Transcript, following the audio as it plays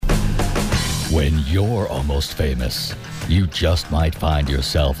When you're almost famous, you just might find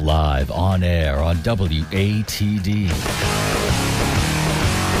yourself live on air on WATD.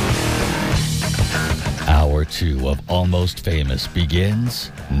 Hour 2 of Almost Famous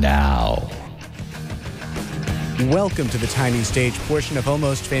begins now. Welcome to the tiny stage portion of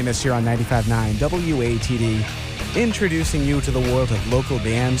Almost Famous here on 95.9 WATD, introducing you to the world of local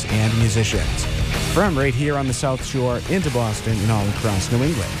bands and musicians. From right here on the South Shore into Boston and all across New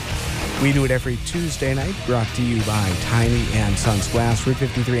England. We do it every Tuesday night, brought to you by Tiny and Sons Glass, Route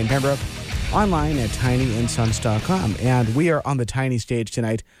 53 in Pembroke, online at tinyandsons.com. And we are on the tiny stage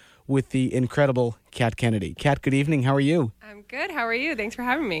tonight with the incredible Kat Kennedy. Kat, good evening. How are you? I'm good. How are you? Thanks for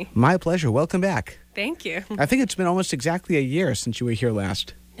having me. My pleasure. Welcome back. Thank you. I think it's been almost exactly a year since you were here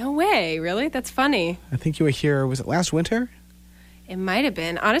last. No way. Really? That's funny. I think you were here, was it last winter? It might have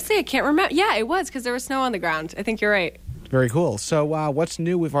been. Honestly, I can't remember. Yeah, it was because there was snow on the ground. I think you're right. Very cool. So what's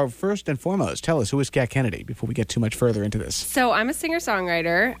new with our first and foremost? Tell us, who is Kat Kennedy before we get too much further into this? So I'm a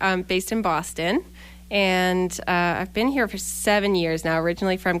singer-songwriter based in Boston, and I've been here for 7 years now,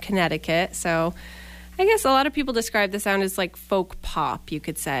 originally from Connecticut. So I guess a lot of people describe the sound as like folk pop, you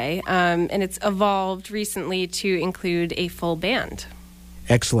could say, and it's evolved recently to include a full band.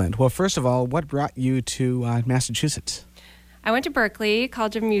 Excellent. Well, first of all, what brought you to Massachusetts? I went to Berklee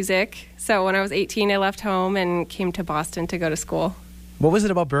College of Music. So when I was 18, I left home and came to Boston to go to school. What was it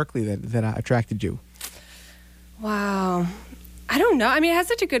about Berklee that attracted you? Wow. I don't know. I mean, it has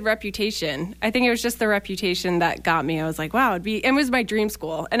such a good reputation. I think it was just the reputation that got me. I was like, wow, it was my dream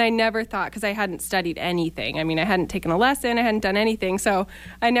school. And I never thought, because I hadn't studied anything. I mean, I hadn't taken a lesson. I hadn't done anything. So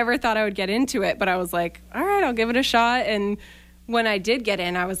I never thought I would get into it. But I was like, all right, I'll give it a shot. And when I did get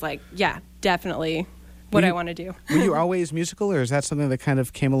in, I was like, yeah, definitely what I want to do. Were you always musical, or is that something that kind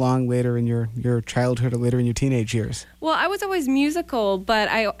of came along later in your childhood or later in your teenage years? Well, I was always musical, but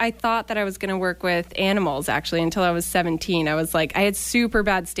I thought that I was going to work with animals, actually, until I was 17. I was like, I had super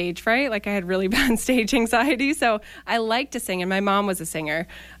bad stage fright. Like, I had really bad stage anxiety, so I liked to sing, and my mom was a singer.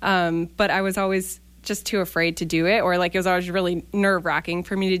 But I was always just too afraid to do it, or like it was always really nerve-wracking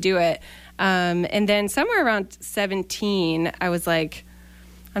for me to do it. And then somewhere around 17, I was like,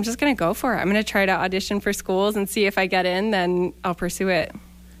 I'm just going to go for it. I'm going to try to audition for schools and see if I get in, then I'll pursue it.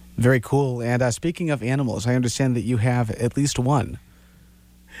 Very cool. And speaking of animals, I understand that you have at least one.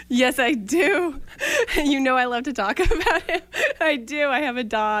 Yes, I do. You know I love to talk about him. I do. I have a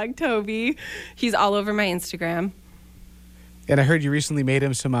dog, Toby. He's all over my Instagram. And I heard you recently made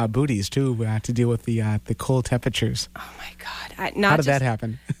him some booties, too, to deal with the cold temperatures. Oh, my God. How did that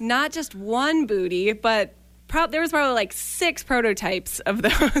happen? Not just one booty, but there was probably like 6 prototypes of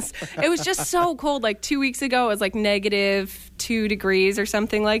those. It was just so cold. Like 2 weeks ago, it was like -2 degrees or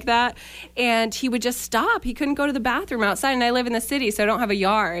something like that. And he would just stop. He couldn't go to the bathroom outside. And I live in the city, so I don't have a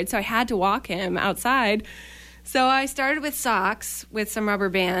yard. So I had to walk him outside. So I started with socks with some rubber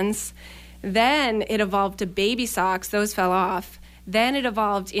bands. Then it evolved to baby socks. Those fell off. Then it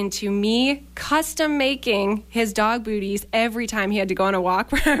evolved into me custom making his dog booties every time he had to go on a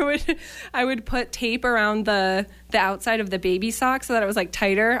walk, where I would put tape around the outside of the baby sock so that it was like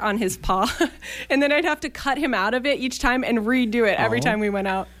tighter on his paw. And then I'd have to cut him out of it each time and redo it every time we went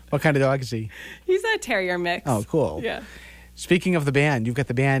out. What kind of dog is he? He's a terrier mix. Oh, cool. Yeah. Speaking of the band, you've got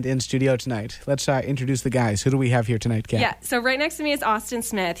the band in studio tonight. Let's introduce the guys. Who do we have here tonight, Kat? Yeah, so right next to me is Austin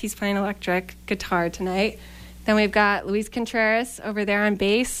Smith. He's playing electric guitar tonight. Then we've got Luis Contreras over there on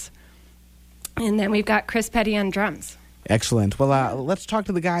bass. And then we've got Chris Petty on drums. Excellent. Well, let's talk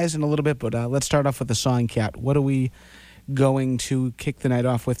to the guys in a little bit, but let's start off with the song, Kat. What are we going to kick the night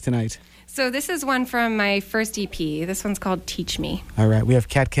off with tonight? So this is one from my first EP. This one's called Teach Me. All right. We have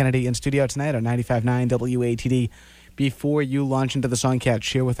Kat Kennedy in studio tonight on 95.9 WATD. Before you launch into the song, Kat,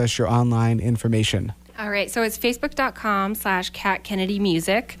 share with us your online information. All right. So it's facebook.com/Kat Kennedy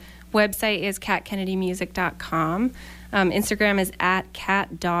Music. Website is katkennedymusic.com. Instagram is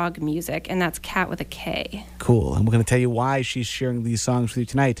 @catdogmusic, and that's cat with a K. Cool. And we're going to tell you why she's sharing these songs with you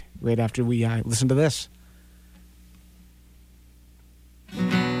tonight, right after we listen to this.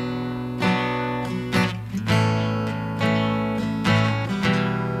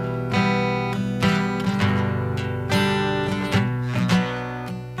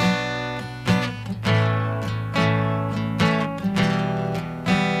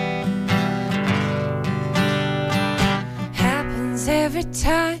 Every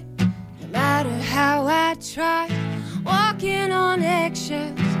time, no matter how I try, walking on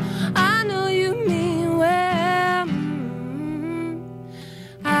eggshells, I know you mean well.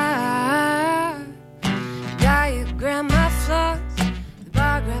 I diagram my flaws, the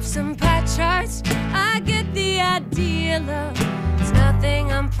bar graphs and pie charts. I get the idea, love. It's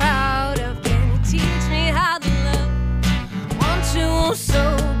nothing I'm proud of. Been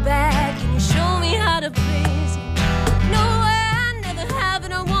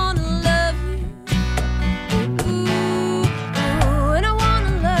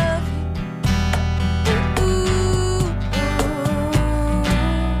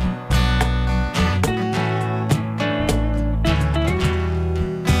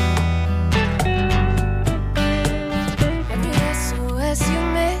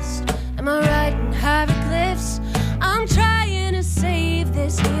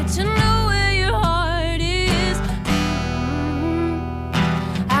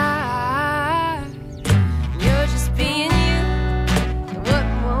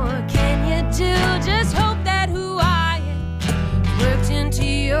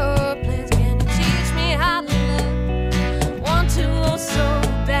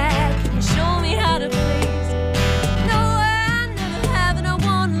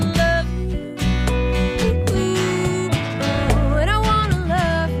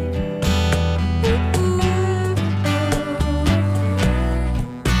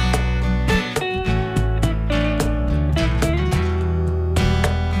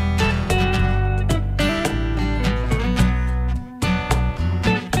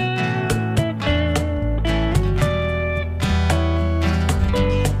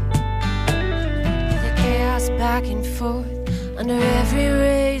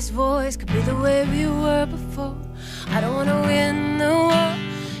somebody's voice could be the way we were before. I don't wanna win the war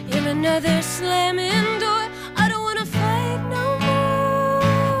in another slamming door. I don't wanna fight no more.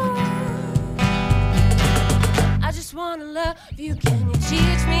 I just wanna love you. Can you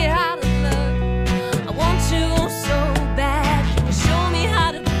teach me how to love? I want to so bad. Can you show me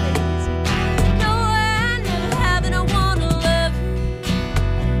how to please? No, I never have, and I wanna love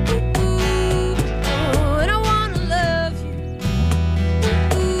you. Ooh, oh, and I wanna love you.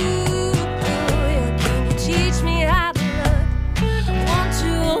 Ooh, oh, yeah. Can you teach me how to love? I want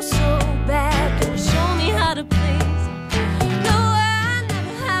to so bad. Can you show me how to please? No, I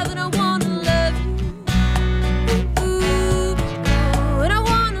never have, and I wanna love you. Ooh, oh, and I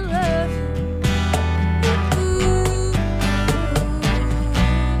wanna love you.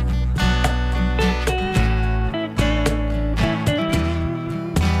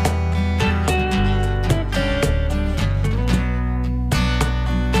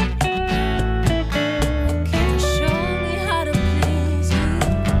 Can you show me how to please you?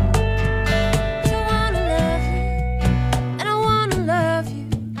 'Cause I wanna love you, and I wanna love you,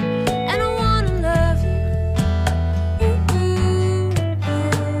 and I wanna love you.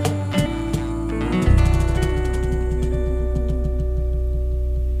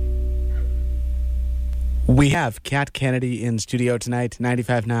 We have Kat Kennedy in studio tonight,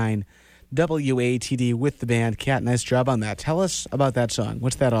 95.9 WATD with the band. Kat, nice job on that. Tell us about that song.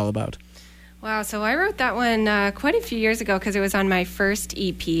 What's that all about? Wow, so I wrote that one quite a few years ago because it was on my first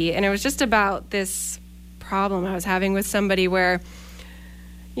EP, and it was just about this problem I was having with somebody where,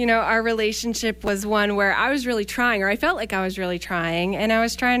 you know, our relationship was one where I was really trying, or I felt like I was really trying, and I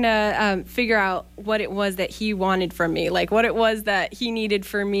was trying to figure out what it was that he wanted from me, like what it was that he needed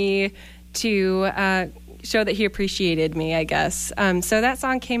for me to show that he appreciated me, I guess. So that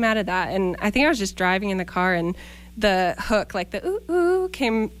song came out of that, and I think I was just driving in the car, and the hook, like the ooh ooh,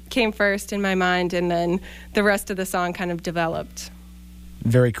 came first in my mind, and then the rest of the song kind of developed.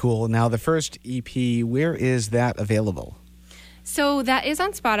 Very cool. Now, the first EP, where is that available? So that is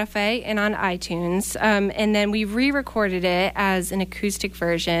on Spotify and on iTunes, and then we re-recorded it as an acoustic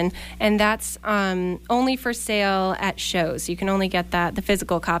version, and that's only for sale at shows. You can only get the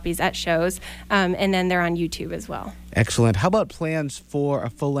physical copies at shows, and then they're on YouTube as well. Excellent. How about plans for a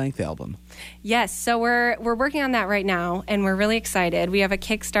full-length album? Yes, so we're working on that right now, and we're really excited. We have a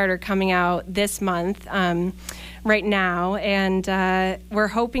Kickstarter coming out this month right now, and we're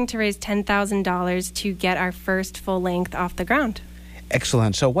hoping to raise $10,000 to get our first full length off the ground.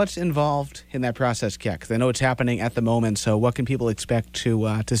 Excellent. So what's involved in that process, Kat? 'Cause I know it's happening at the moment, so what can people expect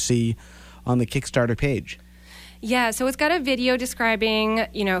to see on the Kickstarter page? Yeah, so it's got a video describing,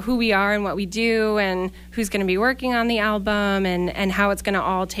 you know, who we are and what we do and who's going to be working on the album and how it's going to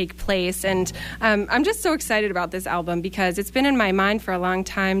all take place. And I'm just so excited about this album because it's been in my mind for a long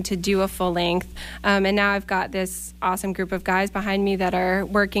time to do a full length. And now I've got this awesome group of guys behind me that are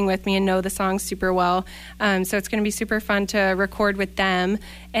working with me and know the songs super well. So it's going to be super fun to record with them.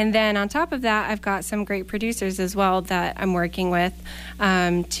 And then on top of that, I've got some great producers as well that I'm working with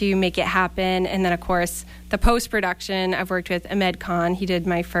to make it happen. And then, of course, the post-production, I've worked with Ahmed Khan. He did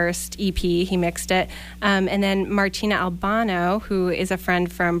my first EP. He mixed it. And then Martina Albano, who is a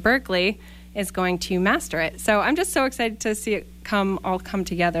friend from Berkeley, is going to master it. So I'm just so excited to see it all come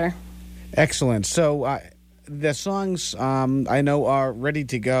together. Excellent. So the songs I know are ready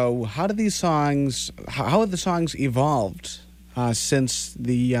to go. How have the songs evolved since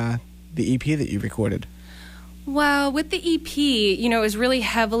the EP that you recorded? Well, with the EP, you know, it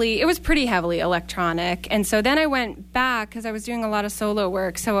was pretty heavily electronic. And so then I went back because I was doing a lot of solo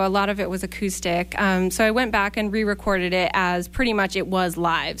work. So a lot of it was acoustic. So I went back and re-recorded it as pretty much it was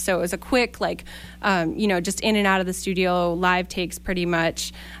live. So it was a quick, just in and out of the studio, live takes pretty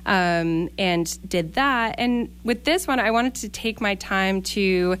much, and did that. And with this one, I wanted to take my time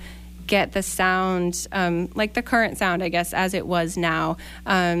to get the sound, like the current sound, I guess, as it was now.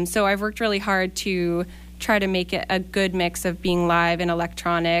 So I've worked really hard to try to make it a good mix of being live and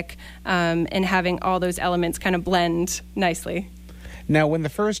electronic, and having all those elements kind of blend nicely. Now, when the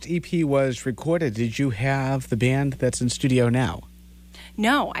first EP was recorded, did you have the band that's in studio now?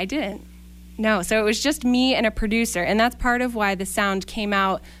 No, I didn't. No, so it was just me and a producer, and that's part of why the sound came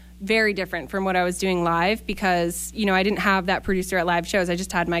out very different from what I was doing live because, you know, I didn't have that producer at live shows. I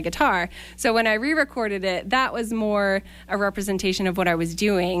just had my guitar. So when I re-recorded it, that was more a representation of what I was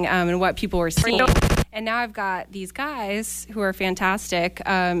doing and what people were seeing. And now I've got these guys who are fantastic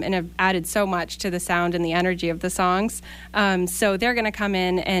and have added so much to the sound and the energy of the songs. So they're going to come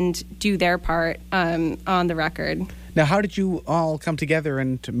in and do their part on the record. Now, how did you all come together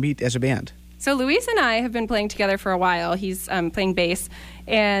and to meet as a band? So Luis and I have been playing together for a while. He's playing bass,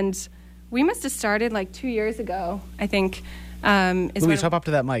 and we must have started like 2 years ago, I think. Luis, hop up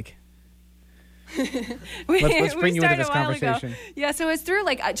to that mic. Let's bring you into this conversation. Yeah, so it's through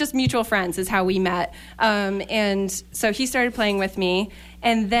like just mutual friends is how we met. And so he started playing with me.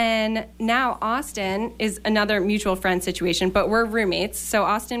 And then now Austin is another mutual friend situation, but we're roommates. So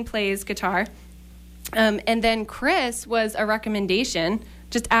Austin plays guitar. And then Chris was a recommendation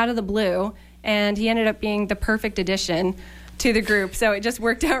just out of the blue. And he ended up being the perfect addition to the group. So it just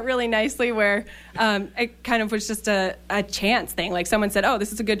worked out really nicely where it kind of was just a chance thing. Like someone said, oh,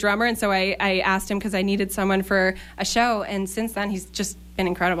 this is a good drummer. And so I asked him because I needed someone for a show. And since then, he's just been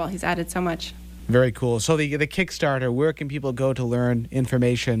incredible. He's added so much. Very cool. So the Kickstarter, where can people go to learn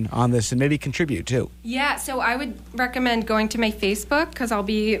information on this and maybe contribute too? Yeah, so I would recommend going to my Facebook because I'll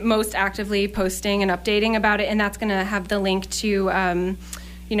be most actively posting and updating about it. And that's going to have the link to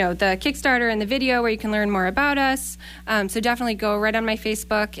the Kickstarter and the video where you can learn more about us. So definitely go right on my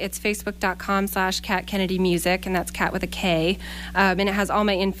Facebook. It's facebook.com/Kat Kennedy Music, and that's Kat with a K. And it has all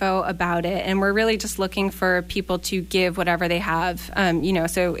my info about it. And we're really just looking for people to give whatever they have.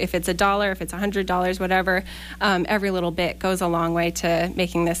 So if it's $1, if it's $100, whatever, every little bit goes a long way to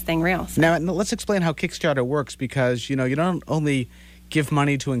making this thing real. So. Now, let's explain how Kickstarter works because, you don't only give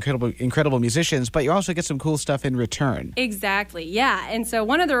money to incredible musicians, but you also get some cool stuff in return. Exactly, yeah. And so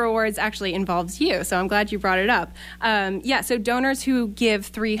one of the rewards actually involves you, so I'm glad you brought it up. So donors who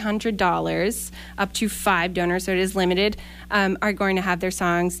give $300, up to 5 donors, so it is limited, are going to have their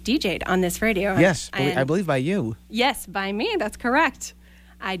songs DJ'd on this radio. Yes, I believe by you. Yes, by me, that's correct.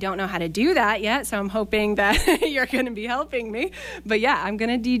 I don't know how to do that yet, so I'm hoping that you're going to be helping me. But yeah, I'm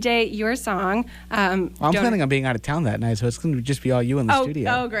going to DJ your song. I'm planning on being out of town that night, so it's going to just be all you in the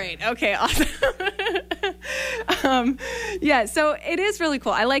studio. Oh, great. Okay, awesome. So it is really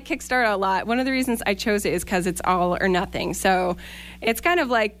cool. I like Kickstarter a lot. One of the reasons I chose it is because it's all or nothing. So it's kind of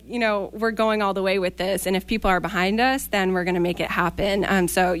like, we're going all the way with this. And if people are behind us, then we're going to make it happen.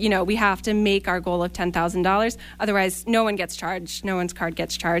 We have to make our goal of $10,000. Otherwise, no one gets charged. No one's card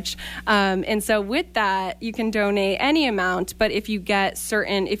gets charged. And so with that, you can donate any amount. But if you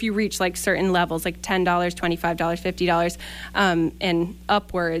reach like certain levels, like $10, $25, $50, and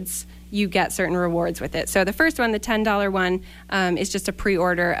upwards, you get certain rewards with it. So the first one, the $10 one, is just a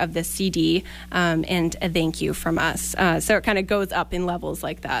pre-order of the CD and a thank you from us. So it kind of goes up in levels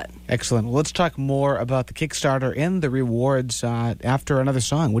like that. Excellent. Well, let's talk more about the Kickstarter and the rewards after another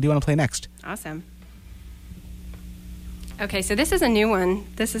song. What do you want to play next? Awesome. Okay, so this is a new one.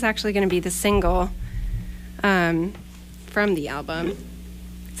 This is actually going to be the single from the album.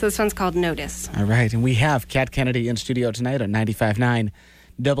 So this one's called Notice. All right, and we have Kat Kennedy in studio tonight on 95.9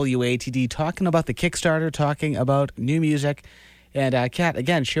 WATD talking about the Kickstarter, talking about new music. And Kat,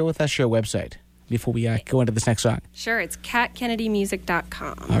 again, share with us your website before we go into this next song. Sure, it's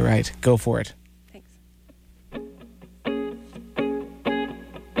katkennedymusic.com. All right, go for it. Thanks.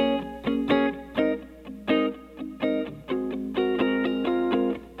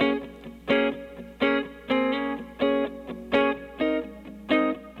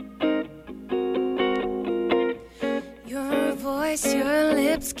 Your voice, your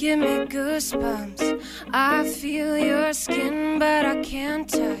lips give me goosebumps. I feel your skin, but I can't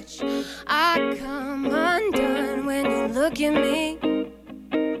touch. I come undone when you look at me.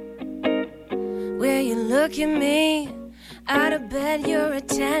 Where you look at me. Out of bed, you're a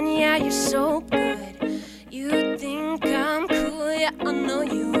 10, yeah, you're so good. You think I'm cool, yeah, I know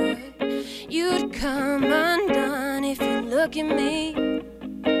you would. You'd come undone if you look at me.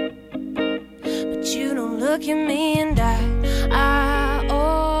 But you don't look at me, and I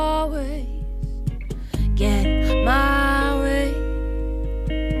always get my way.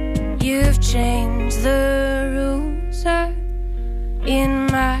 You've changed the rules in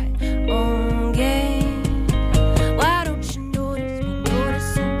my own game. Why don't you notice me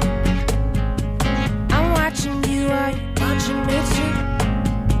noticing? I'm watching you, are you watching me too?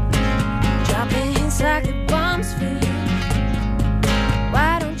 Dropping hints like the bombs for you.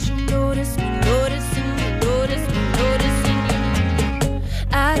 Why don't you notice me noticing you, notice me noticing you?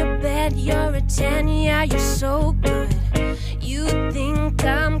 Out of bed, you're a 10, yeah, you're so good. You think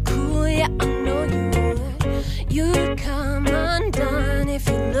I'm cool, yeah, I know you would. You'd come undone if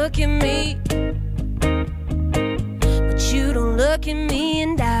you look at me. But you don't look at me,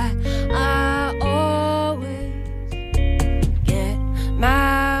 and I always get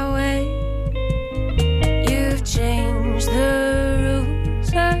my way. You've changed the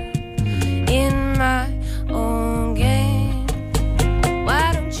rules in my own game.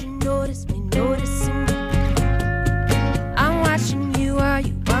 Why don't you notice me noticing me? I'm watching you, are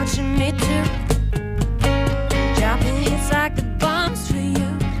you watching me too?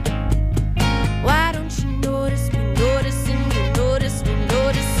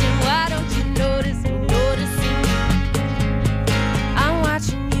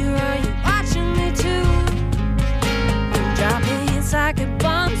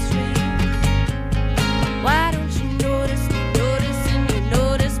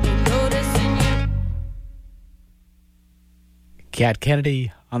 Kat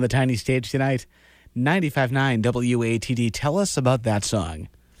Kennedy on the tiny stage tonight. 95.9 WATD. Tell us about that song.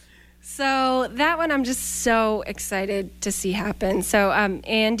 So that one I'm just so excited to see happen. So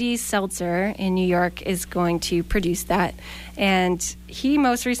Andy Seltzer in New York is going to produce that. And he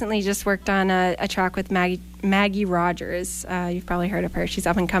most recently just worked on a track with Maggie Rogers. You've probably heard of her. She's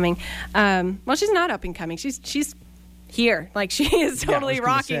up and coming. Well, she's not up and coming. She's here. Like, she is totally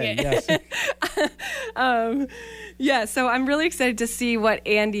rocking it. Yes. Yeah, so I'm really excited to see what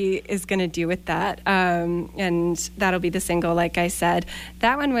Andy is going to do with that. And that'll be the single, like I said.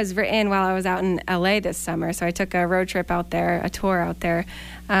 That one was written while I was out in LA this summer. So I took a road trip out there, a tour out there.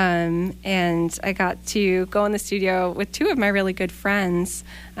 And I got to go in the studio with two of my really good friends.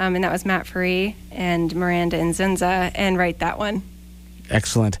 And that was Matt Faree and Miranda Nzinza, and write that one.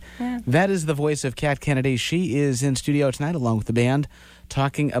 Excellent. Yeah. That is the voice of Kat Kennedy. She is in studio tonight along with the band,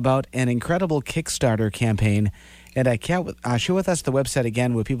 talking about an incredible Kickstarter campaign. And Kat, share with us the website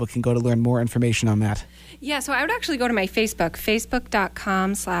again where people can go to learn more information on that. Yeah, so I would actually go to my Facebook,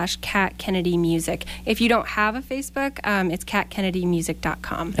 facebook.com/Kat Kennedy Music. If you don't have a Facebook, it's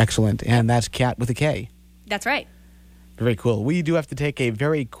katkennedymusic.com. Excellent. And that's Kat with a K. That's right. Very cool. We do have to take a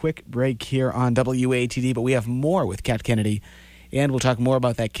very quick break here on WATD, but we have more with Kat Kennedy. And we'll talk more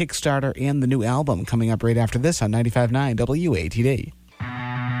about that Kickstarter and the new album coming up right after this on 95.9 WATD.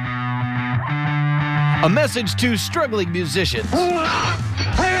 A message to struggling musicians.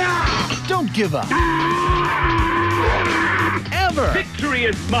 Don't give up. Ever. Victory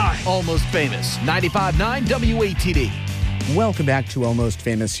is mine. Almost Famous, 95.9 WATD. Welcome back to Almost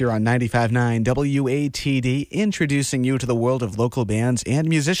Famous here on 95.9 WATD, introducing you to the world of local bands and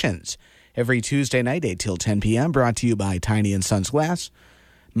musicians. Every Tuesday night, 8 till 10 p.m., brought to you by Tiny & Sons Glass.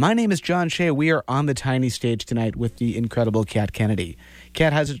 My name is John Shea. We are on the tiny stage tonight with the incredible Kat Kennedy.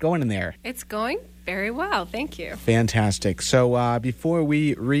 Kat, how's it going in there? It's going very well. Thank you. Fantastic. So before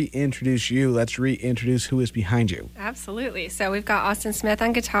we reintroduce you, let's reintroduce who is behind you. Absolutely. So we've got Austin Smith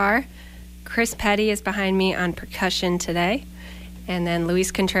on guitar. Chris Petty is behind me on percussion today. And then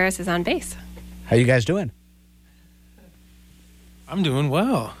Luis Contreras is on bass. How you guys doing? I'm doing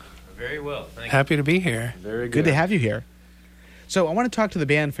well. Very well. Thank you. Happy to be here. Very Good to have you here. So I want to talk to the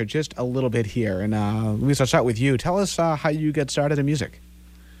band for just a little bit here. And Luis, I'll start with you. Tell us how you got started in music.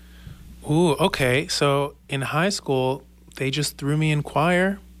 Ooh, okay. So in high school, they just threw me in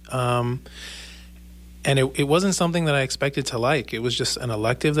choir. And it wasn't something that I expected to like. It was just an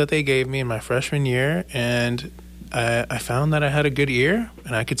elective that they gave me in my freshman year. And I found that I had a good ear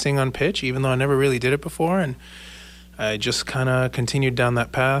and I could sing on pitch, even though I never really did it before. And I just kind of continued down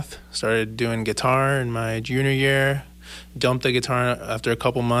that path, started doing guitar in my junior year, dumped the guitar after a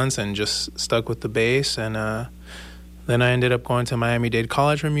couple months and just stuck with the bass. And then I ended up going to Miami-Dade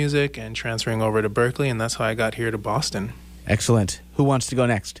College for music and transferring over to Berkeley, and that's how I got here to Boston. Excellent. Who wants to go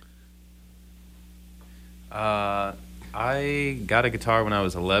next? I got a guitar when I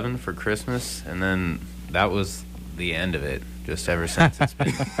was 11 for Christmas, and then that was the end of it. Just ever since, it's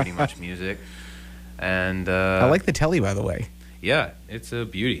been pretty much music. And I like the telly, by the way. Yeah, it's a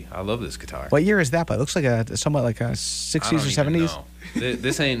beauty. I love this guitar. What year is that by? It looks like somewhat like a 60s or 70s.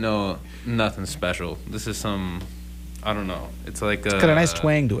 This ain't nothing special. This is some, I don't know. It's like It's got a nice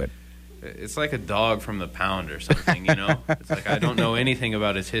twang to it. It's like a dog from the pound or something, you know? It's like I don't know anything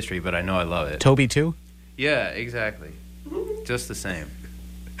about its history, but I know I love it. Toby too? Yeah, exactly. Just the same.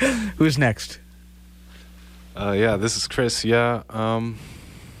 Who's next? Yeah, this is Chris. Yeah,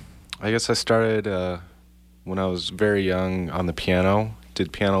 I guess I started when I was very young on the piano,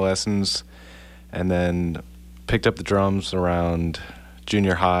 did piano lessons, and then picked up the drums around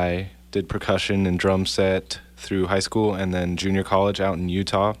junior high, did percussion and drum set through high school, and then junior college out in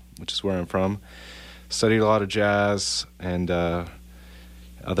Utah, which is where I'm from. Studied a lot of jazz and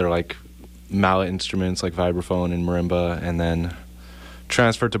other like mallet instruments like vibraphone and marimba, and then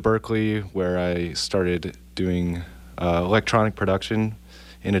transferred to Berkeley where I started doing electronic production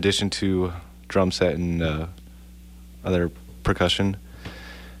in addition to drum set and other percussion.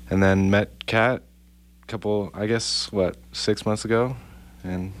 And then met Kat a couple, 6 months ago,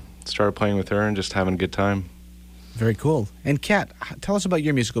 and started playing with her and just having a good time. Very cool. And Kat, tell us about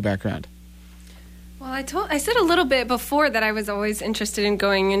your musical background. Well, I said a little bit before that I was always interested in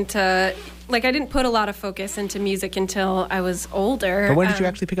going into, like, I didn't put a lot of focus into music until I was older. But when did you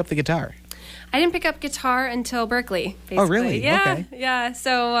actually pick up the guitar? I didn't pick up guitar until Berkeley, basically. Oh, really? Yeah, Okay. yeah.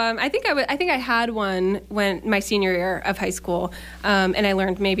 So I think I had one when my senior year of high school, and I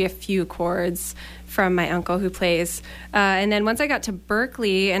learned maybe a few chords from my uncle who plays. And then once I got to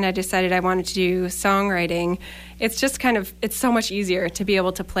Berkeley and I decided I wanted to do songwriting, it's just it's so much easier to be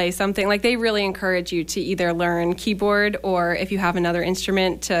able to play something. Like, they really encourage you to either learn keyboard or, if you have another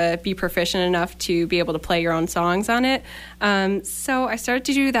instrument, to be proficient enough to be able to play your own songs on it. So I started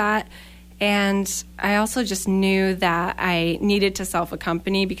to do that. And I also just knew that I needed to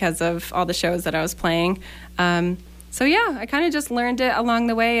self-accompany because of all the shows that I was playing. So yeah, I kind of just learned it along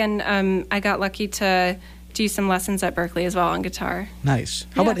the way, and I got lucky to do some lessons at Berkeley as well on guitar. Nice.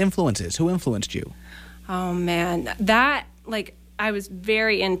 How about influences? Who influenced you? Oh man, I was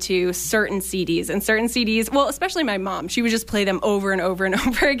very into certain CDs, well, especially my mom. She would just play them over and over and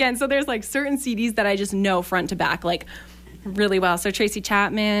over again. So there's certain CDs that I just know front to back, really well. So Tracy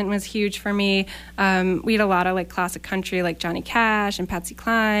Chapman was huge for me. We had a lot of classic country, like Johnny Cash and Patsy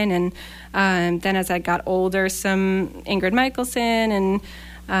Cline, and then as I got older, some Ingrid Michaelson and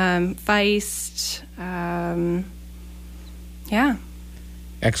Feist. Yeah.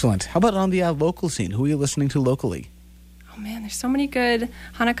 Excellent. How about on the local scene? Who are you listening to locally? Oh man, there's so many good.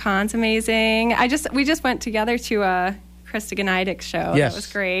 Hannah Kahn's amazing. We just went together to a Krista Gnidic's show. Yes. That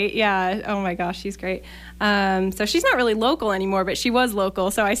was great. Yeah. Oh my gosh, she's great. So she's not really local anymore, but she was local,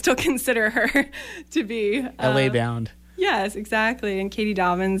 so I still consider her to be LA bound. Yes, exactly. And Katie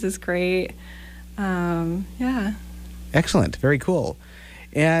Dobbins is great. Yeah. Excellent. Very cool.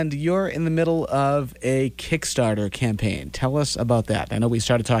 And you're in the middle of a Kickstarter campaign. Tell us about that. I know we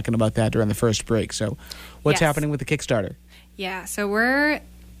started talking about that during the first break. So what's happening with the Kickstarter? Yeah, so we're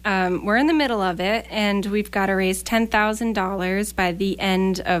in the middle of it, and we've got to raise $10,000 by the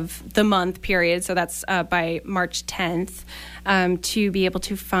end of the month period. So that's by March 10th to be able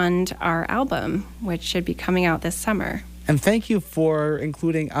to fund our album, which should be coming out this summer. And thank you for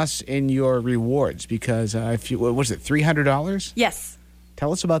including us in your rewards, because what was it, $300? Yes.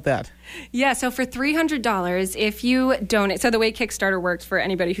 Tell us about that. Yeah, so for $300, if you donate, so the way Kickstarter works for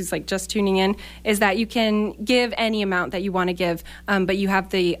anybody who's just tuning in is that you can give any amount that you want to give, but you have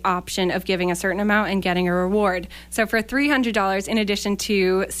the option of giving a certain amount and getting a reward. So for $300, in addition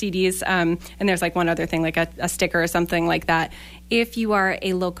to CDs, and there's one other thing, like a sticker or something like that, if you are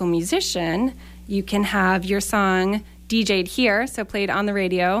a local musician, you can have your song DJ'd here, so played on the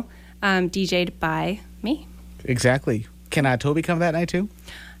radio, DJ'd by me. Exactly. Can Toby come that night too?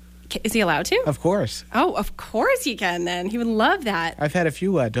 Is he allowed to? Of course. Oh, of course he can then. He would love that. I've had a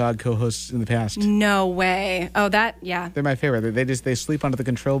few dog co-hosts in the past. No way. Oh, yeah. They're my favorite. They sleep under the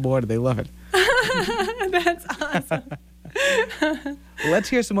control board. They love it. That's awesome. Let's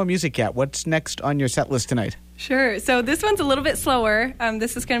hear some more music, Kat. What's next on your set list tonight? Sure. So this one's a little bit slower.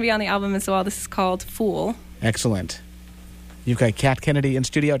 This is going to be on the album as well. This is called Fool. Excellent. You've got Kat Kennedy in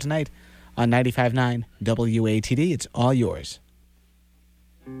studio tonight on 95.9 WATD. It's all yours.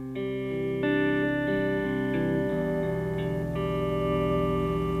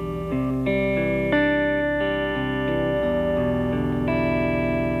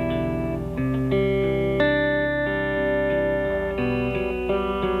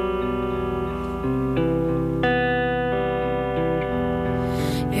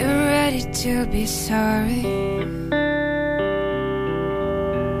 You're ready to be sorry.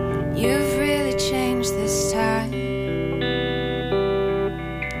 You've really changed this time.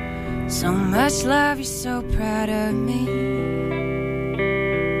 So much love, you're so proud of me.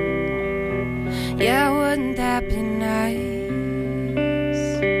 Yeah, wouldn't that be nice?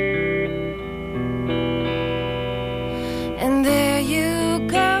 And there you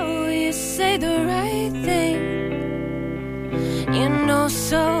go, you say the right thing. You know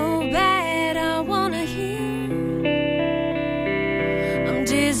so bad I wanna hear. I'm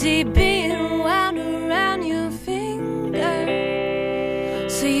dizzy being wound around your finger,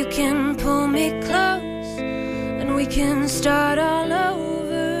 so you can pull me close and we can start all over.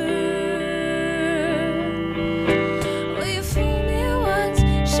 Well, you fool me once,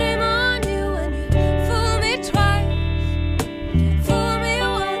 shame on you, and you fool me twice. Fool me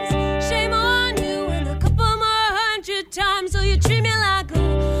once, shame on you, and a couple more 100 times, so you treat me like a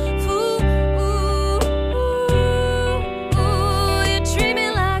fool. You treat me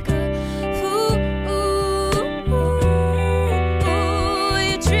like a fool.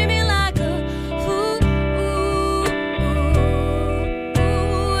 You treat me like a fool.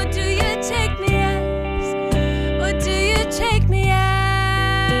 What do you take me as? What do you take me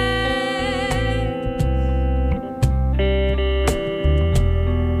as?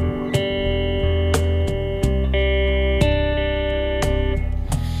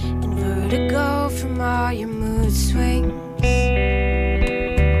 In vertigo from all your mood swings, the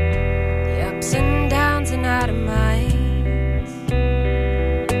ups and downs and out of minds,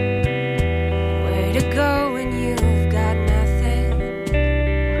 where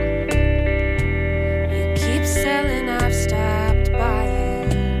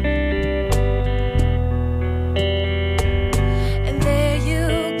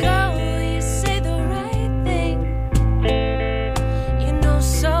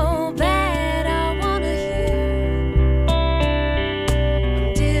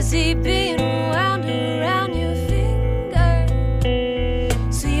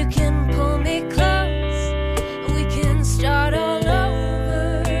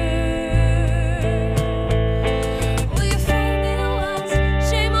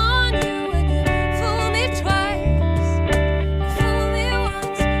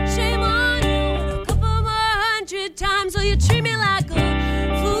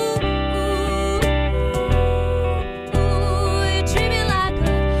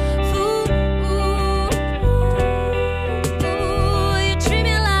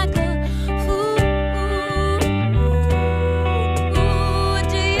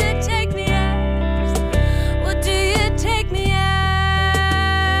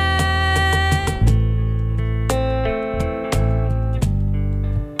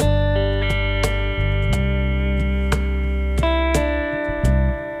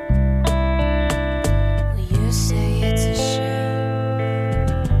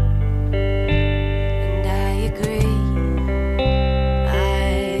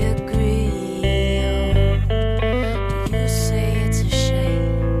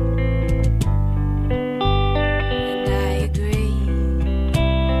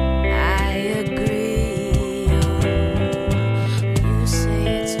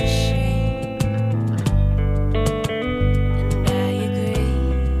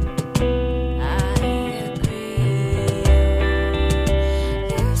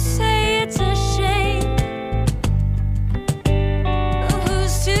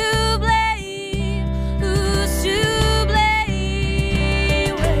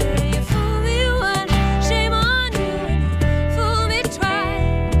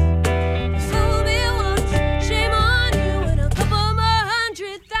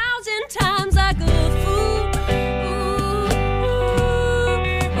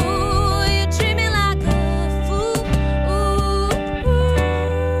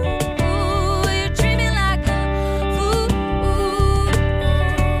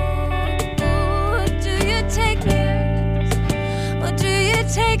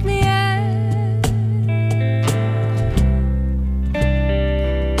take me at?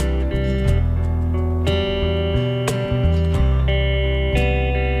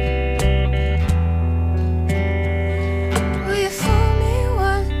 Will you fool me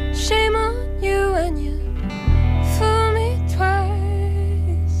once? Shame on you, and you fool me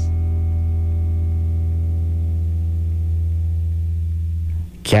twice.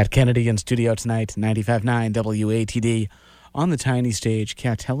 Kat Kennedy in studio tonight, 95.9 WATD on the tiny stage.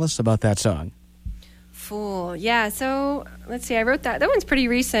 Kat, tell us about that song. Fool. Yeah, so let's see. I wrote that. That one's pretty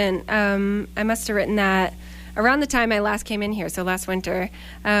recent. I must have written that around the time I last came in here, so last winter.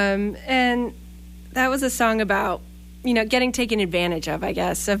 And that was a song about, getting taken advantage of, I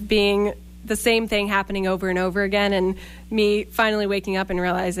guess, of being the same thing happening over and over again, and me finally waking up and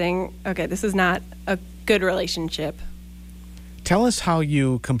realizing, okay, this is not a good relationship. Tell us how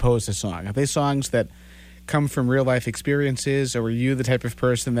you compose a song. Are they songs that come from real-life experiences, or are you the type of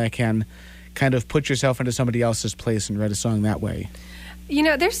person that can kind of put yourself into somebody else's place and write a song that way?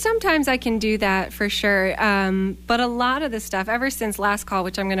 There's sometimes I can do that for sure. But a lot of the stuff, ever since Last Call,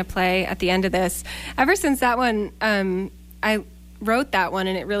 which I'm going to play at the end of this, ever since that one, I wrote that one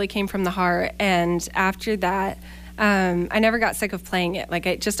and it really came from the heart. And after that, I never got sick of playing it. Like,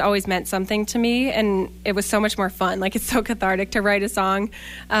 it just always meant something to me, and it was so much more fun. Like, it's so cathartic to write a song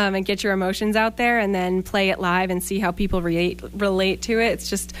and get your emotions out there and then play it live and see how people relate to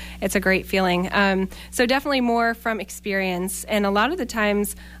it. It's a great feeling. So definitely more from experience. And a lot of the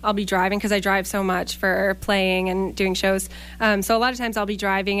times I'll be driving, because I drive so much for playing and doing shows. So a lot of times I'll be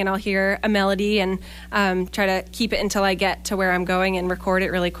driving and I'll hear a melody and try to keep it until I get to where I'm going and record it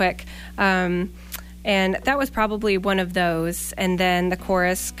really quick. And that was probably one of those. And then the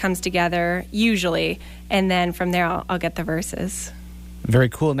chorus comes together, usually. And then from there, I'll get the verses. Very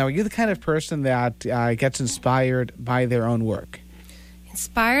cool. Now, are you the kind of person that gets inspired by their own work?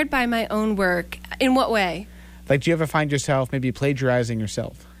 Inspired by my own work? In what way? Like, do you ever find yourself maybe plagiarizing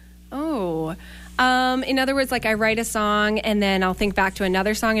yourself? Oh, in other words, like, I write a song and then I'll think back to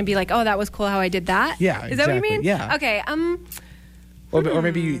another song and be like, oh, that was cool how I did that? Yeah, Is that what you mean? Yeah. Okay, Or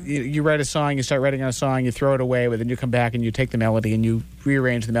maybe you write a song, you start writing on a song, you throw it away, but then you come back and you take the melody and you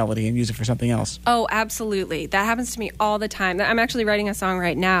rearrange the melody and use it for something else. Oh, absolutely. That happens to me all the time. I'm actually writing a song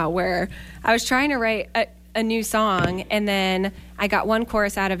right now where I was trying to write a new song, and then I got one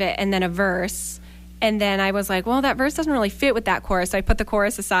chorus out of it and then a verse. And then I was like, well, that verse doesn't really fit with that chorus. So I put the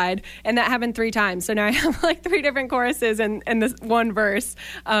chorus aside, and that happened 3 times. So now I have like 3 different choruses and this one verse.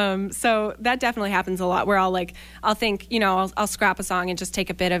 So that definitely happens a lot, where I'll think, I'll scrap a song and just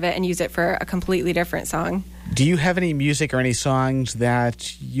take a bit of it and use it for a completely different song. Do you have any music or any songs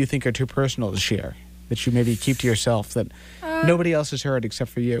that you think are too personal to share, that you maybe keep to yourself, that nobody else has heard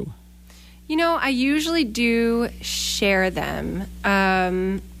except for you? I usually do share them.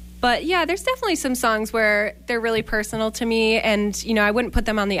 But yeah, there's definitely some songs where they're really personal to me, and I wouldn't put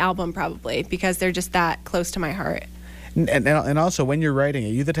them on the album probably because they're just that close to my heart. And also, when you're writing, are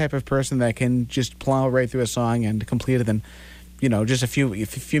you the type of person that can just plow right through a song and complete it in, just a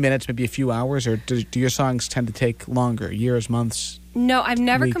few minutes, maybe a few hours, or do your songs tend to take longer, years, months? No, I've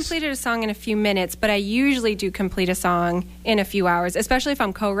never weeks? completed a song in a few minutes, but I usually do complete a song in a few hours, especially if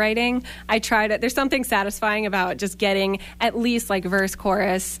I'm co-writing. I try to. There's something satisfying about just getting at least like verse,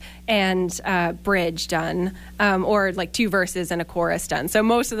 chorus, and bridge done, or like 2 verses and a chorus done. So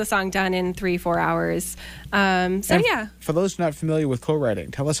most of the song done in 3-4 hours. Yeah. For those not familiar with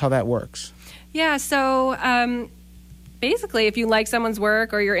co-writing, tell us how that works. Yeah, so basically, if you like someone's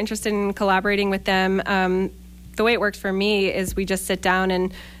work or you're interested in collaborating with them, the way it works for me is we just sit down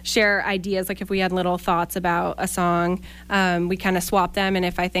and share ideas. Like, if we had little thoughts about a song, we kind of swap them. And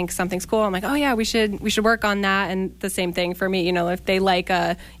if I think something's cool, I'm like, oh yeah, we should work on that. And the same thing for me. If they like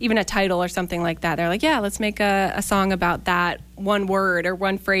even a title or something like that, they're like, yeah, let's make a song about that one word or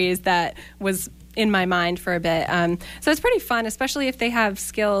one phrase that was in my mind for a bit. So it's pretty fun, especially if they have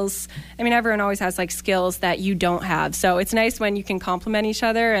skills. I mean, everyone always has like skills that you don't have. So it's nice when you can complement each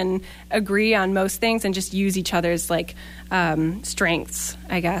other and agree on most things and just use each other's like strengths,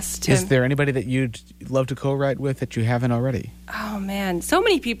 I guess. Is there anybody that you'd love to co-write with that you haven't already? Oh man, so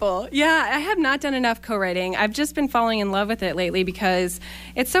many people. Yeah, I have not done enough co-writing. I've just been falling in love with it lately because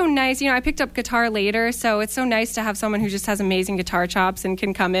it's so nice. I picked up guitar later, so it's so nice to have someone who just has amazing guitar chops and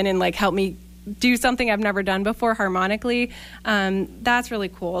can come in and like help me do something I've never done before harmonically. That's really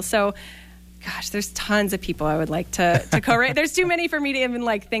cool. So, gosh, there's tons of people I would like to co-write. There's too many for me to even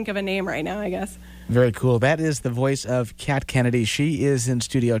like think of a name right now, I guess. Very cool. That is the voice of Kat Kennedy. She is in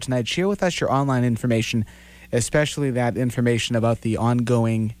studio tonight. Share with us your online information, especially that information about the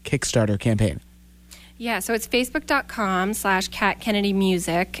ongoing Kickstarter campaign. Yeah, so it's facebook.com/Kat Kennedy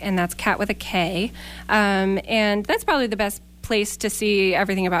Music, and that's Kat with a K. And that's probably the best place to see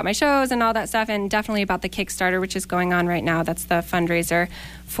everything about my shows and all that stuff, and definitely about the Kickstarter, which is going on right now. That's the fundraiser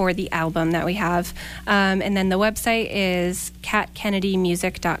for the album that we have. And then the website is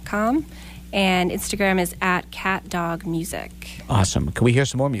katkennedymusic.com, and Instagram is @CatDogMusic. Awesome. Can we hear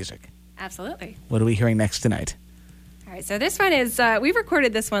some more music? Absolutely. What are we hearing next tonight? All right, so this one is, we've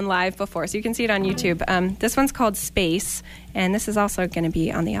recorded this one live before, so you can see it on YouTube. This one's called Space, and this is also going to be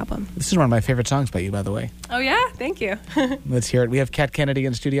on the album. This is one of my favorite songs by you, by the way. Oh, yeah? Thank you. Let's hear it. We have Kat Kennedy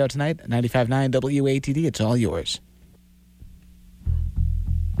in studio tonight, 95.9 WATD. It's all yours.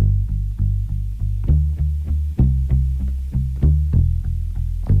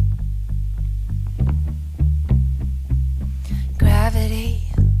 Gravity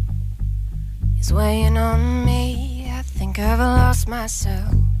is weighing on me. I think I've lost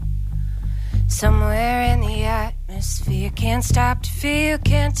myself somewhere in the atmosphere. Can't stop to feel,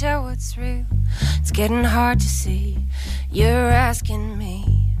 can't tell what's real. It's getting hard to see. You're asking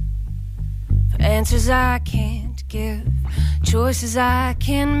me for answers I can't give, choices I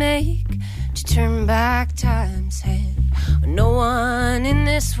can make to turn back time's hand. No one in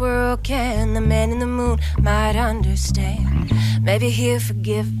this world can. The man in the moon might understand. Maybe he'll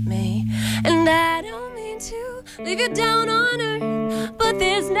forgive me. And I don't mean to leave you down on earth, but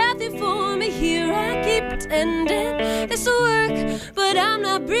there's nothing for me here. I keep pretending it's a work, but I'm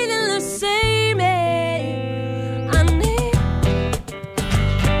not breathing the same air. I need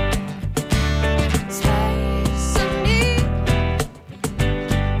space. I need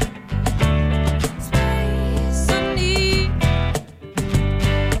space. I need.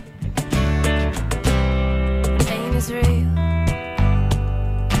 Pain is real.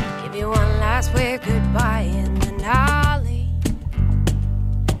 Give you one last wave goodbye and then I'll leave.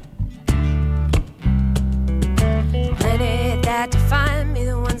 Plenty that define me,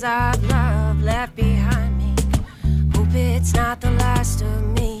 the ones I've loved left behind me. Hope it's not the last of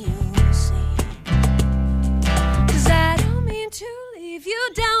me you'll see. 'Cause I don't mean to leave you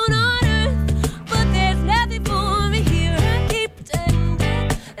down on earth, but there's nothing for me here. I keep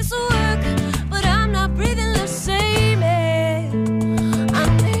pretending it's a work, but I'm not breathing the same air. I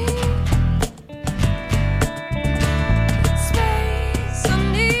need space. I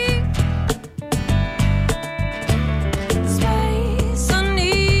need space. I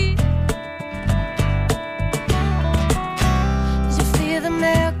need. Did you feel the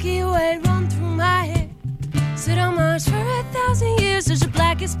Milky Way run through my head? Sit on Mars for 1,000 years. There's the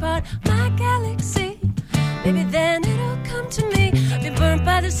blackest part of my galaxy. Maybe then it'll come to me. Be burnt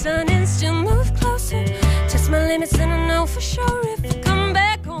by the sun and still move closer. Test my limits and I know for sure if I come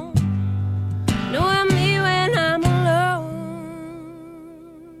back home. Know I'm me when I'm alone.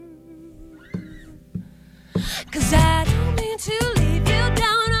 'Cause I don't mean to leave you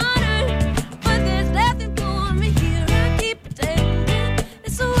down on earth, but there's nothing for me here. I keep pretending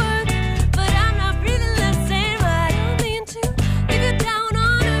it's a work, but I'm not breathing the same. I don't mean to leave you down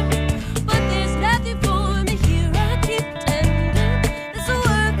on earth, but there's nothing for me here. I keep pretending it's a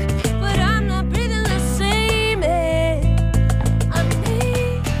work, but I'm not breathing the same air. I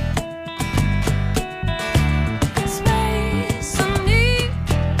need space. I need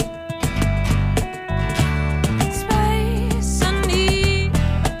space. I need.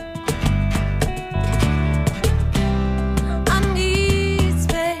 I need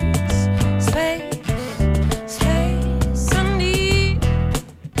space. Space. Space. I need.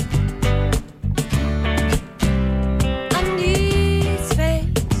 I need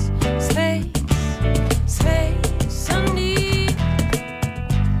space. Space. Space. I need.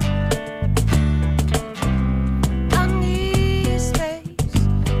 I need space.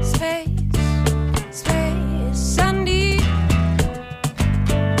 Space. Space. I need.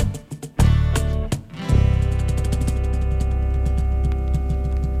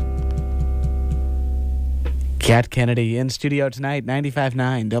 Kat Kennedy in studio tonight,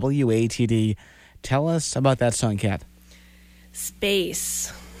 95.9 WATD. Tell us about that song, Kat.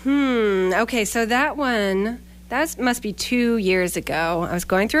 Space. Okay, so that one, that must be 2 years ago. I was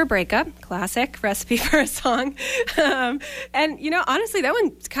going through a breakup. Classic recipe for a song. And, you know, honestly, that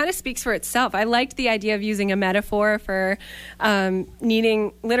one kind of speaks for itself. I liked the idea of using a metaphor for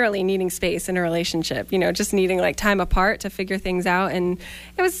literally needing space in a relationship, you know, just needing like time apart to figure things out. And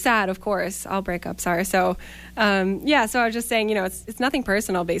it was sad, of course. All breakups are. So, so I was just saying, you know, it's nothing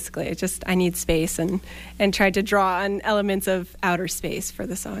personal, basically. It's just I need space and tried to draw on elements of outer space for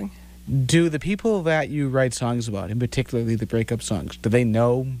the song. Do the people that you write songs about, and particularly the breakup songs, do they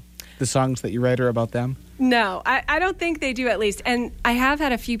know the songs that you write are about them? No, I don't think they do, at least. And I have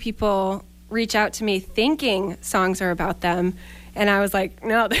had a few people reach out to me thinking songs are about them. And I was like,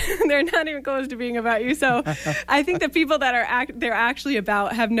 no, they're not even close to being about you. So I think the people that they're actually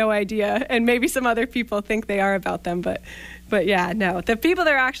about have no idea. And maybe some other people think they are about them. But yeah, no. The people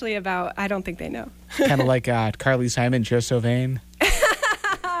they're actually about, I don't think they know. Kind of like Carly Simon, You're So Vain.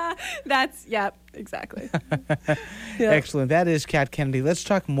 Yep, exactly. Yep. Excellent. That is Kat Kennedy. Let's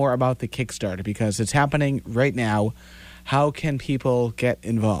talk more about the Kickstarter because it's happening right now. How can people get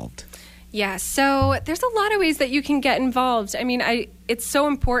involved? Yeah, so there's a lot of ways that you can get involved. I mean, it's so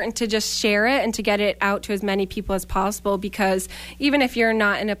important to just share it and to get it out to as many people as possible because even if you're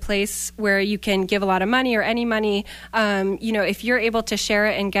not in a place where you can give a lot of money or any money, if you're able to share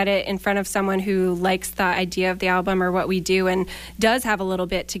it and get it in front of someone who likes the idea of the album or what we do and does have a little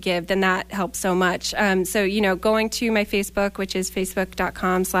bit to give, then that helps so much. So, going to my Facebook, which is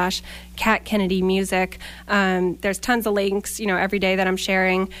facebook.com/Kat Kennedy Music, there's tons of links, every day that I'm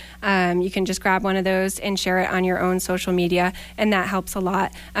sharing. You can just grab one of those and share it on your own social media, and that helps a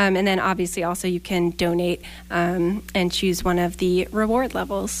lot. And then obviously also you can donate and choose one of the reward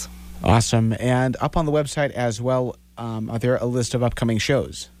levels. Awesome. And up on the website as well, are there a list of upcoming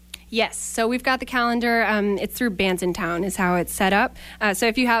shows? Yes. So we've got the calendar. It's through Bands in Town is how it's set up. So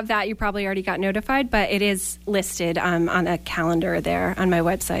if you have that, you probably already got notified, but it is listed on a calendar there on my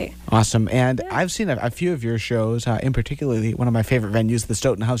website. Awesome. And I've seen a few of your shows, in particularly one of my favorite venues, the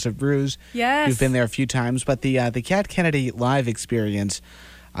Stoughton House of Brews. Yes. You've been there a few times, but the Kat Kennedy live experience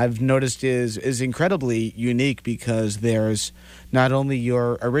I've noticed is incredibly unique because there's not only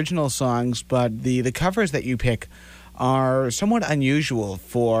your original songs, but the covers that you pick are somewhat unusual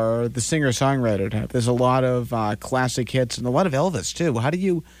for the singer-songwriter type. There's a lot of classic hits and a lot of Elvis, too. How do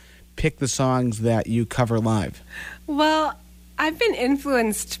you pick the songs that you cover live? Well, I've been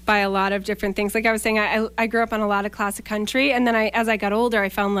influenced by a lot of different things. Like I was saying, I grew up on a lot of classic country, and then as I got older, I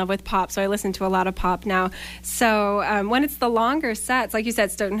fell in love with pop, so I listen to a lot of pop now. So when it's the longer sets, like you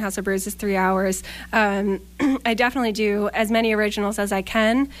said, Stoughton House of Brews is 3 hours, I definitely do as many originals as I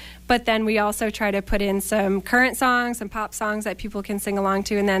can, but then we also try to put in some current songs, some pop songs that people can sing along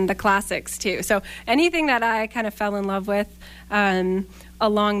to, and then the classics too. So anything that I kind of fell in love with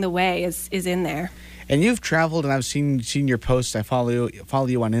along the way is in there. And you've traveled, and I've seen your posts. I follow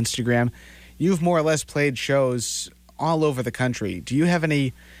you on Instagram. You've more or less played shows all over the country. Do you have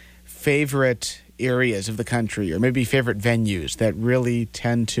any favorite areas of the country or maybe favorite venues that really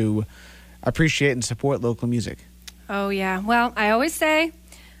tend to appreciate and support local music? Oh, yeah. Well, I always say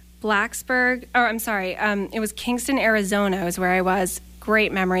it was Kingston, Arizona is where I was.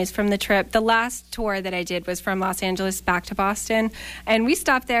 Great memories from the trip. The last tour that I did was from Los Angeles back to Boston, and we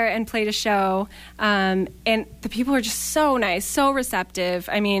stopped there and played a show, and the people were just so nice, so receptive.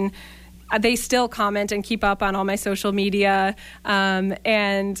 I mean, they still comment and keep up on all my social media,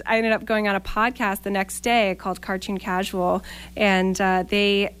 and I ended up going on a podcast the next day called Cartoon Casual, and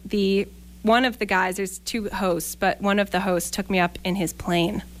one of the guys, there's two hosts, but one of the hosts took me up in his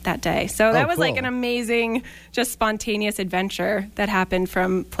plane that day. So that was cool. Like an amazing, just spontaneous adventure that happened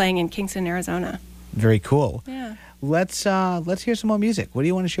from playing in Kingston, Arizona. Very cool. Yeah. Let's hear some more music. What do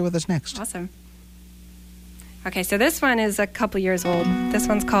you want to share with us next? Awesome. Okay, so this one is a couple years old. This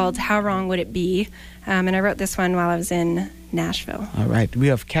one's called How Wrong Would It Be? And I wrote this one while I was in Nashville. All right. We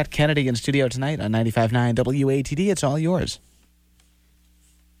have Kat Kennedy in studio tonight on 95.9 WATD. It's all yours.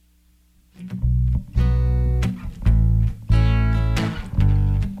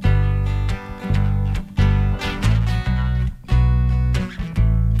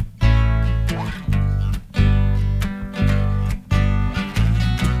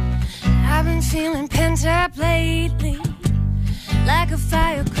 I've been feeling pent up lately, like a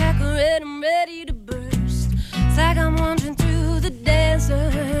firecracker and I'm ready to burst. It's like I'm wandering through the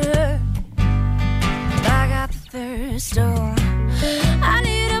desert, I got the thirst. Oh, I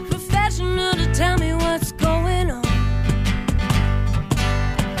need a professional to tell me what's going on,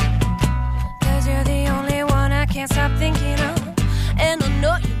 'cause you're the only one I can't stop thinking of, and I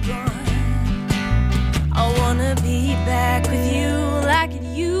know you're gone. I wanna be back with you like it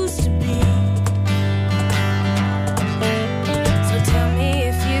used to be. So tell me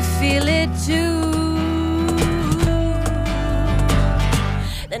if you feel it too.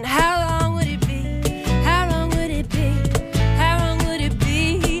 Then how long would it be? How long would it be? How long would it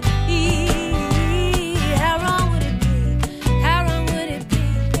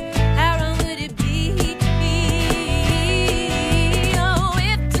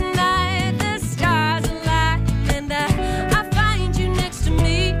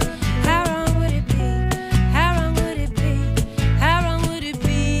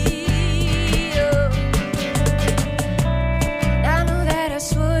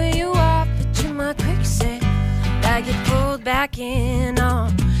going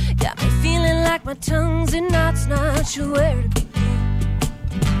on. Got me feeling like my tongue's in knots, not sure where to begin.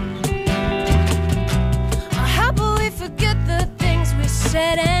 How about we forget the things we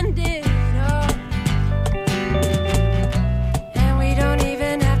said and did? And we don't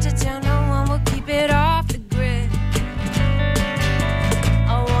even have to tell no one, we'll keep it off the grid.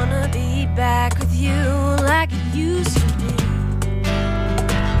 I wanna be back with you like it used to be.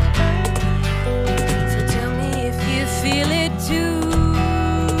 So tell me if you feel it too.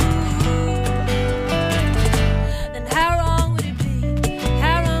 Then how long would it be?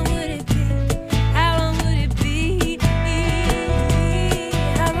 How long would it be? How long would it be?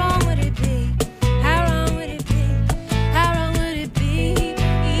 How long would it be? How long would it be? How long would it be?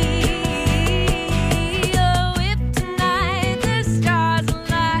 Oh, if tonight the stars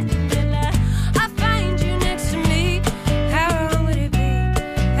align and I find you next to me, how long would it be?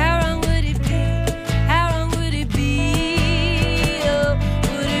 How long would it be? How long would it be? Oh,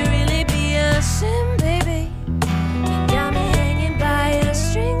 would it really be a sin, baby? You got me hanging by a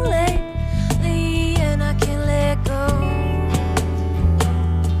string lately, and I can't let go.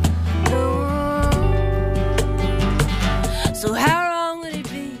 No. So how long would it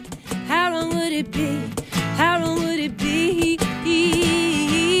be? How long would it be? How long would it be?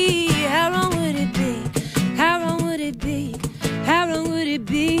 How long would it be? How long would it be? How long would it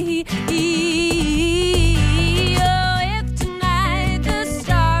be? Oh, if tonight the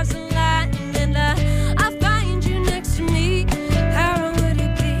stars align and I find you next to me, how long would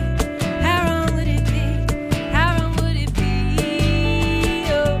it be? How long would it be? How long would it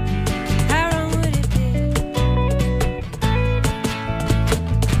be? Oh, how long would it be?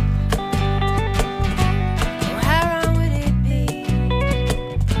 Oh, how long would it be?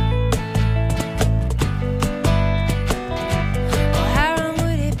 Oh, how long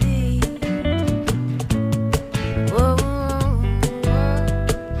would it be? Whoa, whoa, whoa.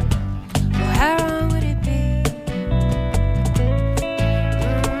 Oh, how long would it be?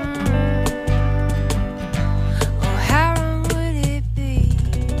 Oh, how long would it be?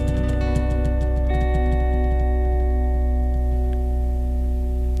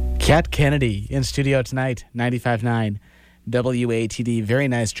 Kat Kennedy in studio tonight, 95.9 WATD. Very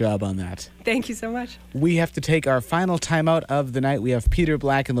nice job on that. Thank you so much. We have to take our final timeout of the night. We have Peter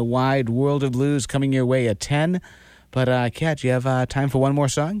Black and the Wide World of Blues coming your way at 10. But, Kat, do you have time for one more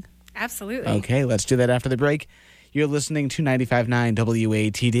song? Absolutely. Okay, let's do that after the break. You're listening to 95.9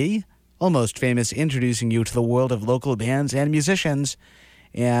 WATD, Almost Famous, introducing you to the world of local bands and musicians.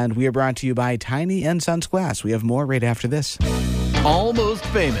 And we are brought to you by Tiny and Sons Glass. We have more right after this. Almost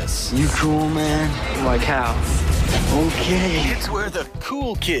Famous. You cool, man? Like how? Okay. It's where the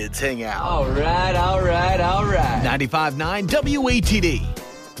cool kids hang out. All right. 95.9 WATD.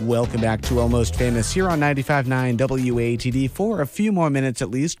 Welcome back to Almost Famous here on 95.9 WATD for a few more minutes at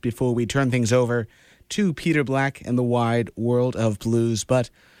least before we turn things over to Peter Black and the Wide World of Blues.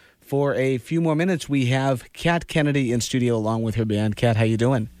 But for a few more minutes, we have Kat Kennedy in studio along with her band. Kat, how you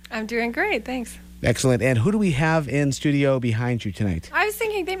doing? I'm doing great, thanks. Excellent. And who do we have in studio behind you tonight? I was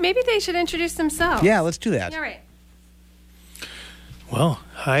thinking maybe they should introduce themselves. Yeah, let's do that. All right. Well,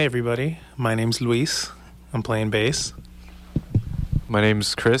 hi everybody. My name's Luis. I'm playing bass. My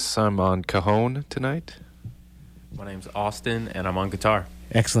name's Chris. I'm on cajon tonight. My name's Austin, and I'm on guitar.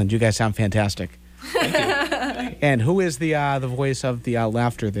 Excellent. You guys sound fantastic. Thank you. And who is the voice of the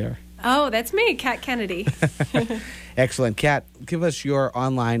laughter there? Oh, that's me, Kat Kennedy. Excellent. Kat, give us your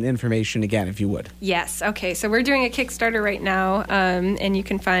online information again, if you would. Yes. Okay. So we're doing a Kickstarter right now, and you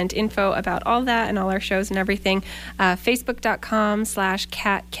can find info about all that and all our shows and everything.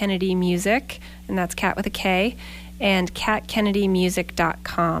 Facebook.com/Kat Kennedy Music, and that's Kat with a K, and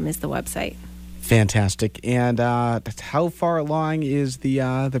KatKennedyMusic.com is the website. Fantastic. And how far along is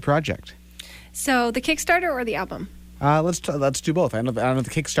the project? So the Kickstarter or the album? Let's do both. I know the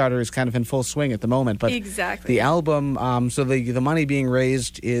Kickstarter is kind of in full swing at the moment, but exactly. The album. So the money being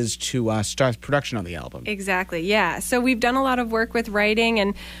raised is to start production on the album. Exactly. Yeah. So we've done a lot of work with writing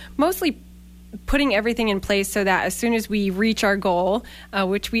and mostly putting everything in place so that as soon as we reach our goal,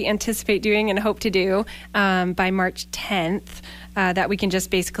 which we anticipate doing and hope to do by March 10th. That we can just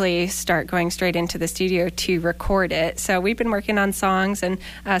basically start going straight into the studio to record it. So we've been working on songs, and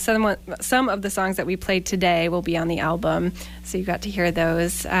some of the songs that we played today will be on the album. So you got to hear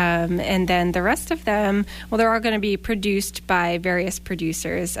those. And then the rest of them, well, they're all going to be produced by various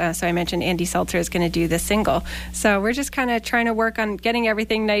producers. So I mentioned Andy Seltzer is going to do the single. So we're just kind of trying to work on getting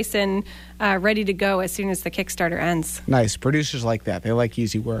everything nice and ready to go as soon as the Kickstarter ends. Nice. Producers like that. They like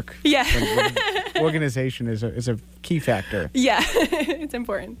easy work. Yeah. Organization is a key factor. Yeah, it's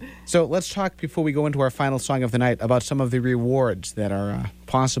important. So let's talk, before we go into our final song of the night, about some of the rewards that are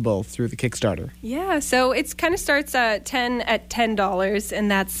possible through the Kickstarter. Yeah, so it kind of starts at $10,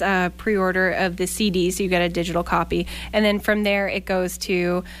 and that's pre-order of the CD, so you get a digital copy. And then from there, it goes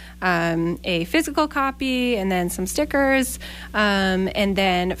to a physical copy, and then some stickers, and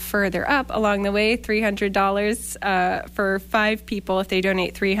then further up along the way, $300 for 5 people. If they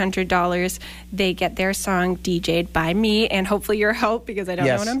donate $300, they get their song DJ'd by me, and hopefully your help, because I don't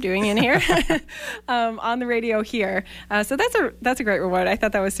know what I'm doing in here, on the radio here. So that's a great reward. I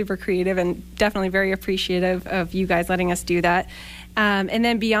thought that was super creative and definitely very appreciative of you guys letting us do that. And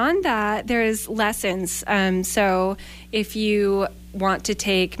then beyond that, there's lessons. So if you want to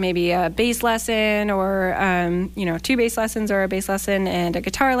take maybe a bass lesson or, 2 bass lessons or a bass lesson and a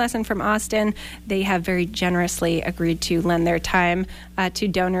guitar lesson from Austin, they have very generously agreed to lend their time to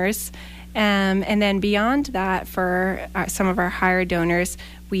donors. And then beyond that, for some of our higher donors,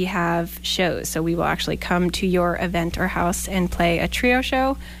 we have shows. So we will actually come to your event or house and play a trio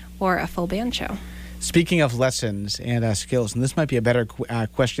show or a full band show. Speaking of lessons and skills, and this might be a better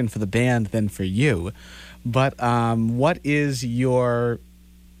question for the band than for you, but what is your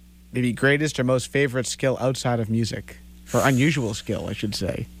maybe greatest or most favorite skill outside of music? Or unusual skill, I should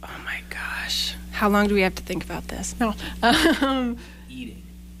say. Oh, my gosh. How long do we have to think about this? No.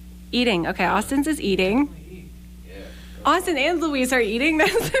 Eating. Okay, Austin's is eating. Austin and Louise are eating.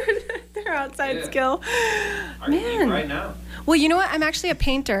 That's their outside skill. Are you eating right now? Well, you know what? I'm actually a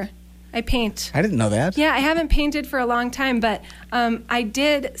painter. I paint. I didn't know that. Yeah, I haven't painted for a long time, but I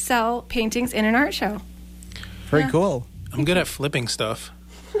did sell paintings in an art show. Very cool. I'm good at flipping stuff.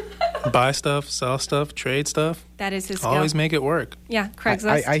 Buy stuff, sell stuff, trade stuff. That is his skill. Always make it work. Yeah,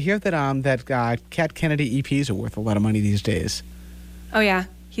 Craigslist. I hear that Cat Kennedy EPs are worth a lot of money these days. Oh, yeah.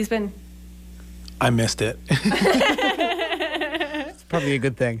 He's been... I missed it. It's probably a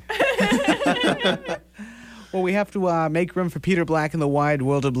good thing. Well, we have to make room for Peter Black in the wide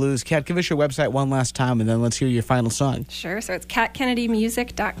world of blues. Kat, give us your website one last time, and then let's hear your final song. Sure. So it's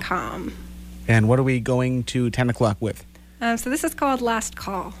catkennedymusic.com. And what are we going to 10 o'clock with? So this is called Last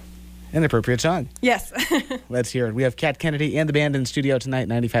Call. An appropriate song. Yes. Let's hear it. We have Kat Kennedy and the band in studio tonight,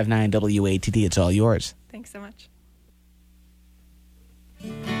 95.9 WATD. It's all yours. Thanks so much.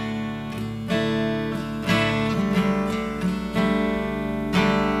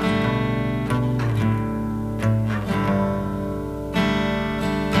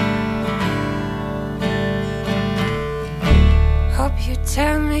 Hope you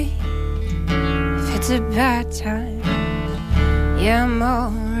tell me if it's a bad time. Yeah, I'm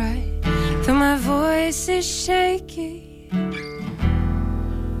alright, though my voice is shaky,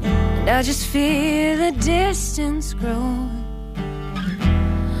 and I just feel the distance growing.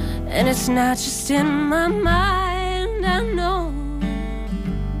 And it's not just in my mind, I know.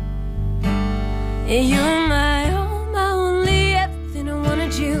 You're my all, my only everything. I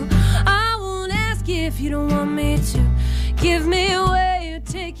wanted you. I won't ask you if you don't want me to. Give me away or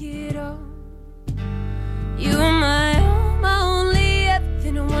take it all. You are my all, my only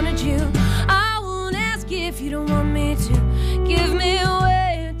everything. I wanted you. I won't ask you if you don't want me to. Give me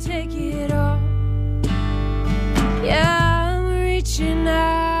away or take it all. Yeah, I'm reaching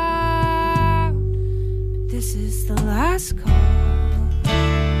out, but this is the last call.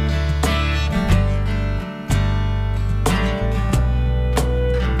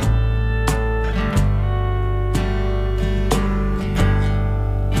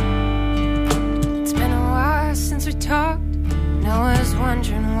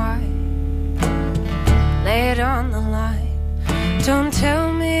 Wondering why. Lay it on the line. Don't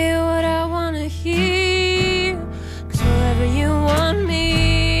tell me what I want to hear, 'cause wherever you want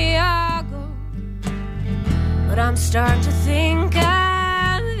me, I'll go. But I'm starting to think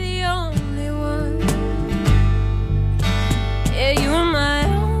I'm the only one. Yeah, you are my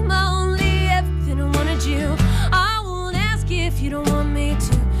all, my only everything. I wanted you. I won't ask you if you don't want me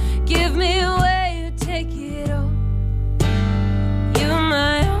to. Give me away or take it all.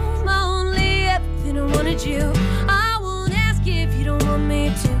 My all, my only everything. I wanted you. I won't ask you if you don't want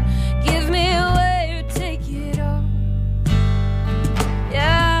me to. Give me away or take it all.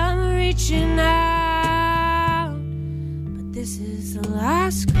 Yeah, I'm reaching out, but this is the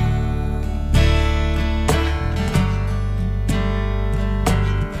last call.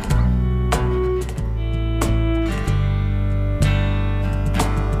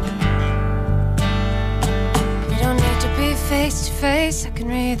 Face to face, I can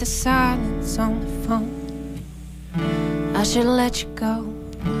read the silence on the phone. I should let you go.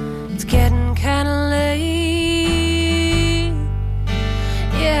 It's getting kinda late.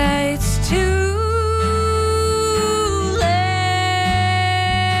 Yeah, it's too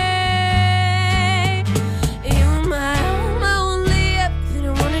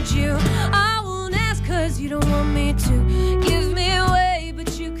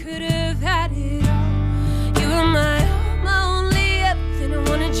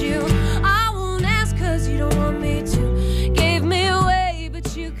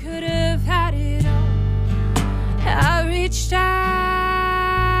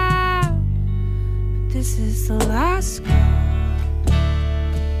this'll last.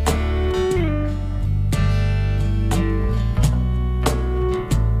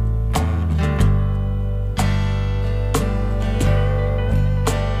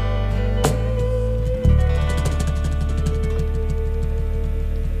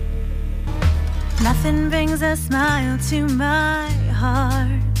 Nothing brings a smile to my heart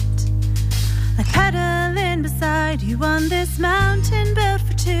like pedaling beside you on this mountain built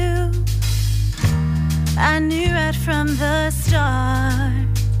for two. I knew right from the start,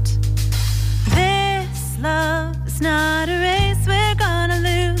 this love is not a race we're gonna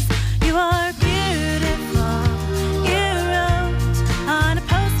lose. You are beautiful, you wrote on a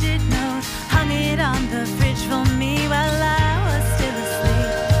post-it note, hung it on the fridge for me while I was still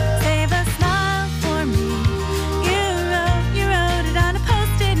asleep. Save a smile for me. You wrote it on a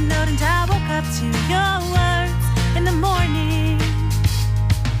post-it note, and I woke up to your words in the morning.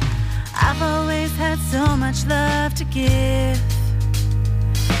 I've always had so much love to give.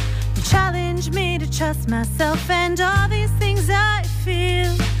 You challenge me to trust myself and all these things I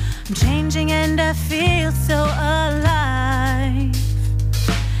feel. I'm changing and I feel so alive.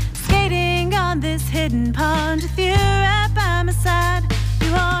 Skating on this hidden pond with you right by my side.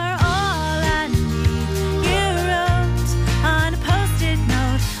 You are all I need. You wrote on a post-it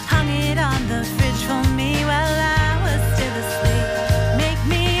note, hung it on the fridge for me while I was still asleep. Make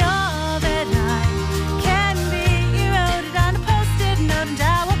me all that I can be. You wrote it on a post-it note, and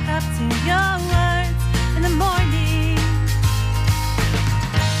I woke up to your words in the morning.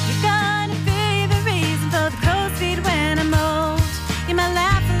 You're gonna be the reason for the crow's feet when I'm old. You're my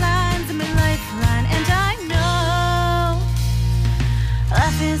lifelines and my lifeline, and I know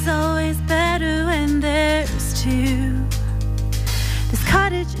life is always better when there's two. This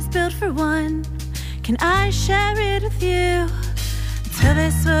cottage is built for one. Can I share it with you? Fill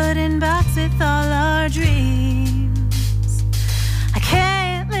this wooden box with all our dreams. I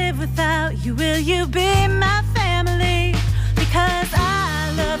can't live without you. Will you be my family? Because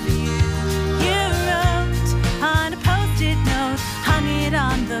I love you. You wrote on a post-it note, hung it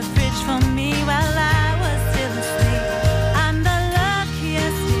on the fridge for me while I was still asleep. I'm the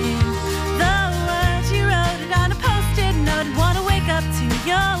luckiest in the world. You wrote it on a post-it note, and wanna wake up to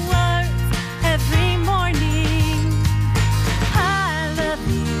your words every morning. I love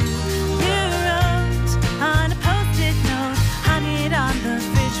you. You wrote on a post-it note, hung it on the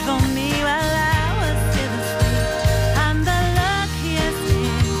fridge for me while I was still asleep. I'm the luckiest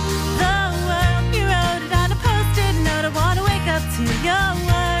in the world. You wrote it on a post-it note. I wanna wake up to your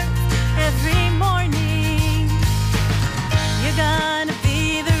words every morning. You're gonna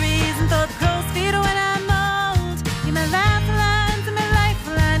be the reason for the crow's feet when I'm old. You're my lifelines and my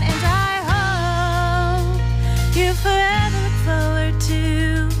lifeline, and I hope you forever look forward to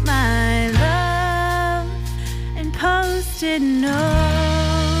my love and post-it notes.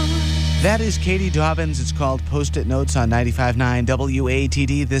 That is Katie Dobbins. It's called Post-it Notes on 95.9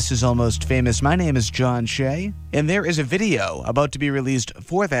 WATD. This is Almost Famous. My name is John Shea, and there is a video about to be released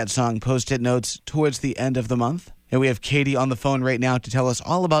for that song, Post-it Notes, towards the end of the month. And we have Katie on the phone right now to tell us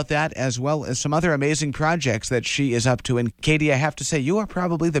all about that, as well as some other amazing projects that she is up to. And Katie, I have to say, you are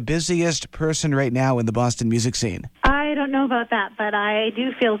probably the busiest person right now in the Boston music scene. I don't know about that, but I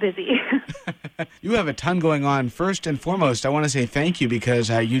do feel busy. You have a ton going on. First and foremost, I want to say thank you because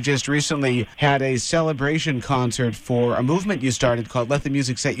you just recently had a celebration concert for a movement you started called Let the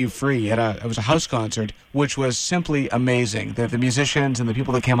Music Set You Free. It was a house concert, which was simply amazing. The musicians and the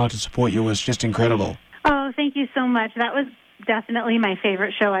people that came out to support you was just incredible. Oh, thank you so much. That was definitely my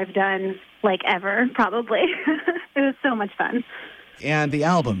favorite show I've done, ever, probably. It was so much fun. And the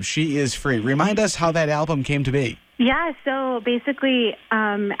album, She Is Free. Remind us how that album came to be. Yeah, so basically,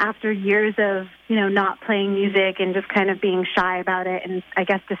 after years of, not playing music and just kind of being shy about it and I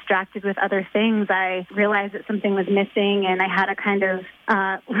guess distracted with other things, I realized that something was missing, and I had a kind of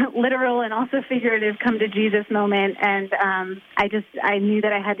literal and also figurative come to Jesus moment, and I knew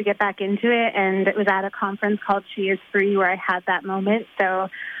that I had to get back into it, and it was at a conference called She Is Free where I had that moment. So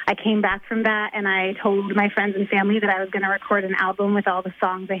I came back from that, and I told my friends and family that I was going to record an album with all the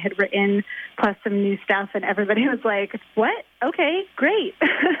songs I had written, plus some new stuff, and everybody was like, what? Okay, great.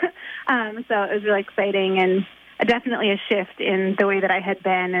 So it was really exciting, and definitely a shift in the way that I had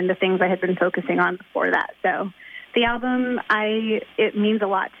been and the things I had been focusing on before that. So the album, it means a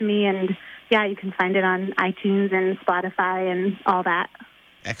lot to me, and yeah, you can find it on iTunes and Spotify and all that.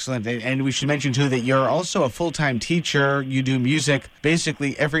 Excellent. And we should mention, too, that you're also a full-time teacher. You do music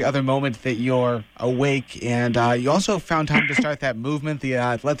basically every other moment that you're awake. And you also found time to start that movement, the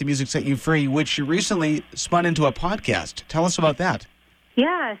Let the Music Set You Free, which you recently spun into a podcast. Tell us about that.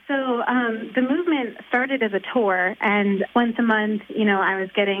 Yeah, so the movement started as a tour, and once a month, I was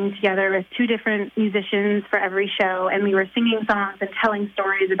getting together with 2 different musicians for every show, and we were singing songs and telling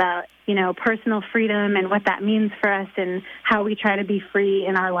stories about, personal freedom and what that means for us and how we try to be free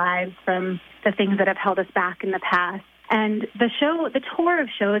in our lives from the things that have held us back in the past. And the tour of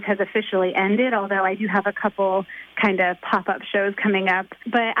shows has officially ended, although I do have a couple kind of pop-up shows coming up.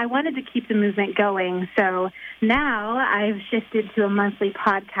 But I wanted to keep the movement going, so now I've shifted to a monthly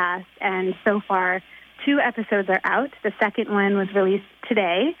podcast, and so far 2 episodes are out. The second one was released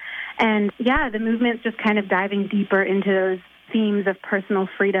today. And yeah, the movement's just kind of diving deeper into those themes of personal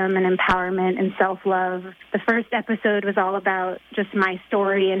freedom and empowerment and self-love. The first episode was all about just my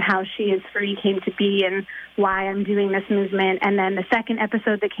story and how She Is Free came to be and why I'm doing this movement. And then the second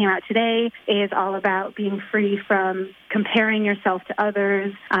episode that came out today is all about being free from comparing yourself to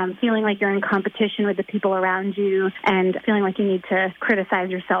others, feeling like you're in competition with the people around you, and feeling like you need to criticize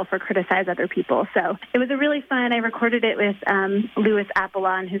yourself or criticize other people. So it was a really fun. I recorded it with Louis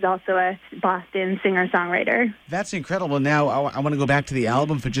Apollon, who's also a Boston singer-songwriter. That's incredible. Now, I want to go back to the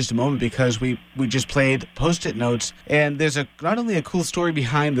album for just a moment because we just played Post-it Notes, and there's not only a cool story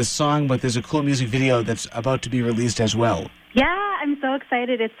behind the song, but there's a cool music video that's about to be released as well. Yeah, I'm so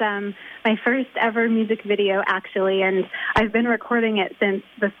excited. It's my first ever music video, actually, and I've been recording it since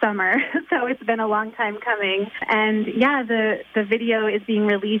the summer, so it's been a long time coming. And yeah, the video is being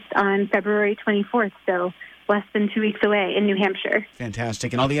released on February 24th, so less than 2 weeks away in New Hampshire.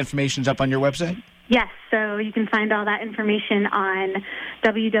 Fantastic. And all the information's up on your website? Yes, so you can find all that information on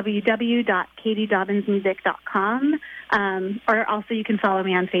www.katiedobinsmusic.com, or also you can follow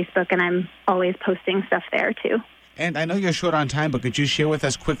me on Facebook, and I'm always posting stuff there, too. And I know you're short on time, but could you share with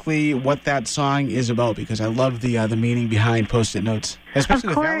us quickly what that song is about? Because I love the meaning behind Post-it Notes, especially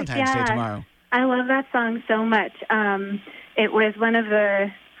with Valentine's Day tomorrow. I love that song so much. It was one of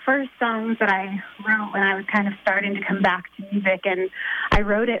the first songs that I wrote when I was kind of starting to come back to music, and I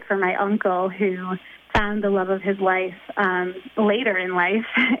wrote it for my uncle who found the love of his life later in life.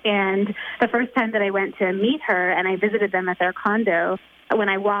 And the first time that I went to meet her and I visited them at their condo, when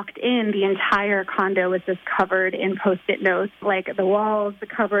I walked in, the entire condo was just covered in Post-it notes, like the walls, the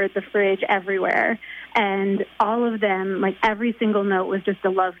cupboard, the fridge, everywhere. And all of them, like every single note was just a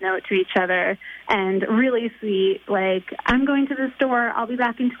love note to each other and really sweet, like, I'm going to the store, I'll be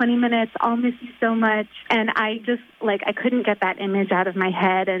back in 20 minutes, I'll miss you so much. And I just, I couldn't get that image out of my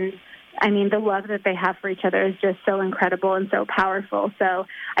head. And I mean, the love that they have for each other is just so incredible and so powerful. So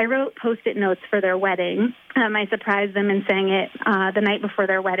I wrote Post-it notes for their wedding. I surprised them and sang it the night before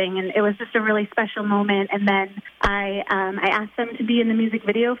their wedding, and it was just a really special moment. And then I asked them to be in the music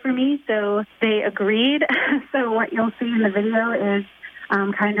video for me, so they agreed. So what you'll see in the video is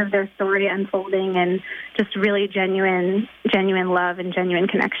kind of their story unfolding and just really genuine love and genuine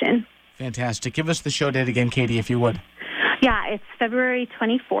connection. Fantastic. Give us the show date again, Katie, if you would. Yeah, it's February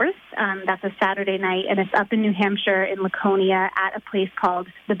 24th. That's a Saturday night, and it's up in New Hampshire in Laconia at a place called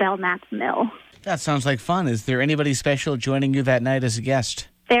the Belknap Mill. That sounds like fun. Is there anybody special joining you that night as a guest?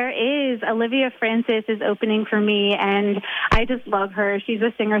 There is. Olivia Francis is opening for me, and I just love her. She's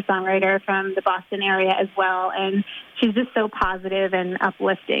a singer-songwriter from the Boston area as well, and she's just so positive and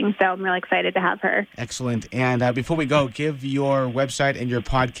uplifting, so I'm really excited to have her. Excellent. And before we go, give your website and your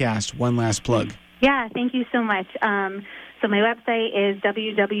podcast one last plug. Yeah, thank you so much. So my website is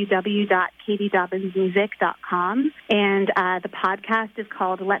www.katiedobinsmusic.com, and the podcast is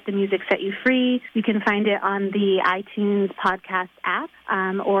called Let the Music Set You Free. You can find it on the iTunes podcast app,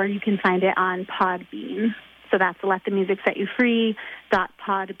 or you can find it on Podbean. So that's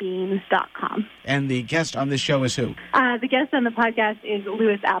letthemusicsetyoufree.podbean.com. And the guest on this show is who? The guest on the podcast is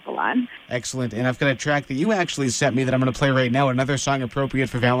Louis Apollon. Excellent. And I've got a track that you actually sent me that I'm going to play right now, another song appropriate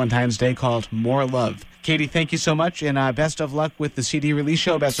for Valentine's Day called More Love. Katie, thank you so much, and best of luck with the CD release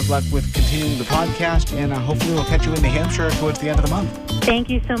show. Best of luck with continuing the podcast, and hopefully we'll catch you in New Hampshire towards the end of the month. Thank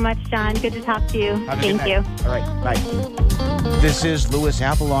you so much, John. Good to talk to you. Thank you. All right, bye. This is Louis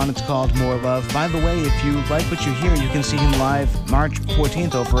Apollon. It's called More Love. By the way, if you like what you hear, you can see him live March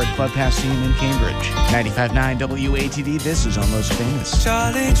 14th over at Club Passine in Cambridge. 95.9 WATD, this is Almost Famous.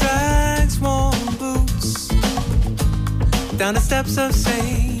 Charlie drags warm boots down the steps of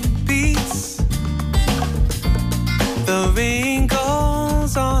St. Pete's. The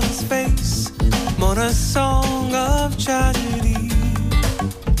wrinkles on his face mourn a song of tragedy.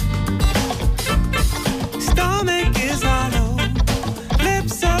 Stomach is hollow,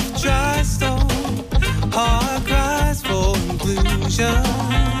 lips of dry stone, heart cries for inclusion.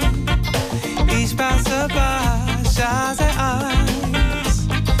 Each passerby shies their eyes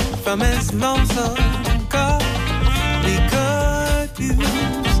from his lonesome car. We could use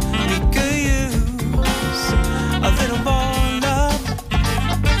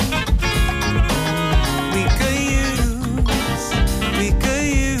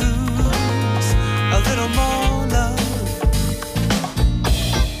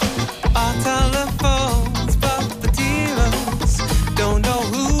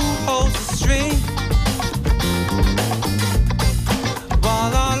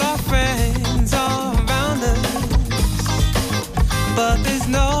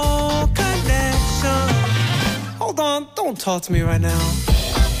talk to me right now.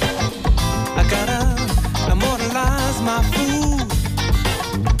 I gotta immortalize my food.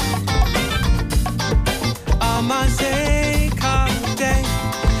 I might say holiday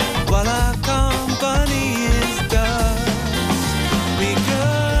while our company is done. We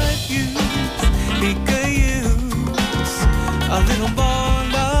could use a little more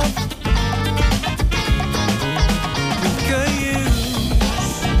love.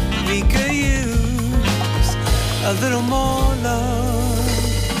 We could use a little more love.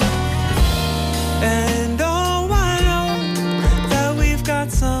 And oh, I know that we've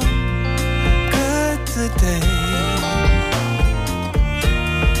got some good today.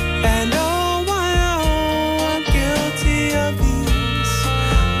 And oh, I know I'm guilty of these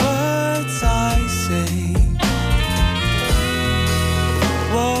words I say.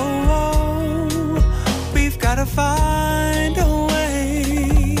 Whoa, whoa, we've gotta find a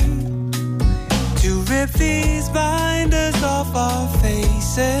way to rip these blinders off our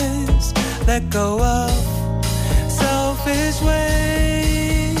faces. Let go of selfish ways.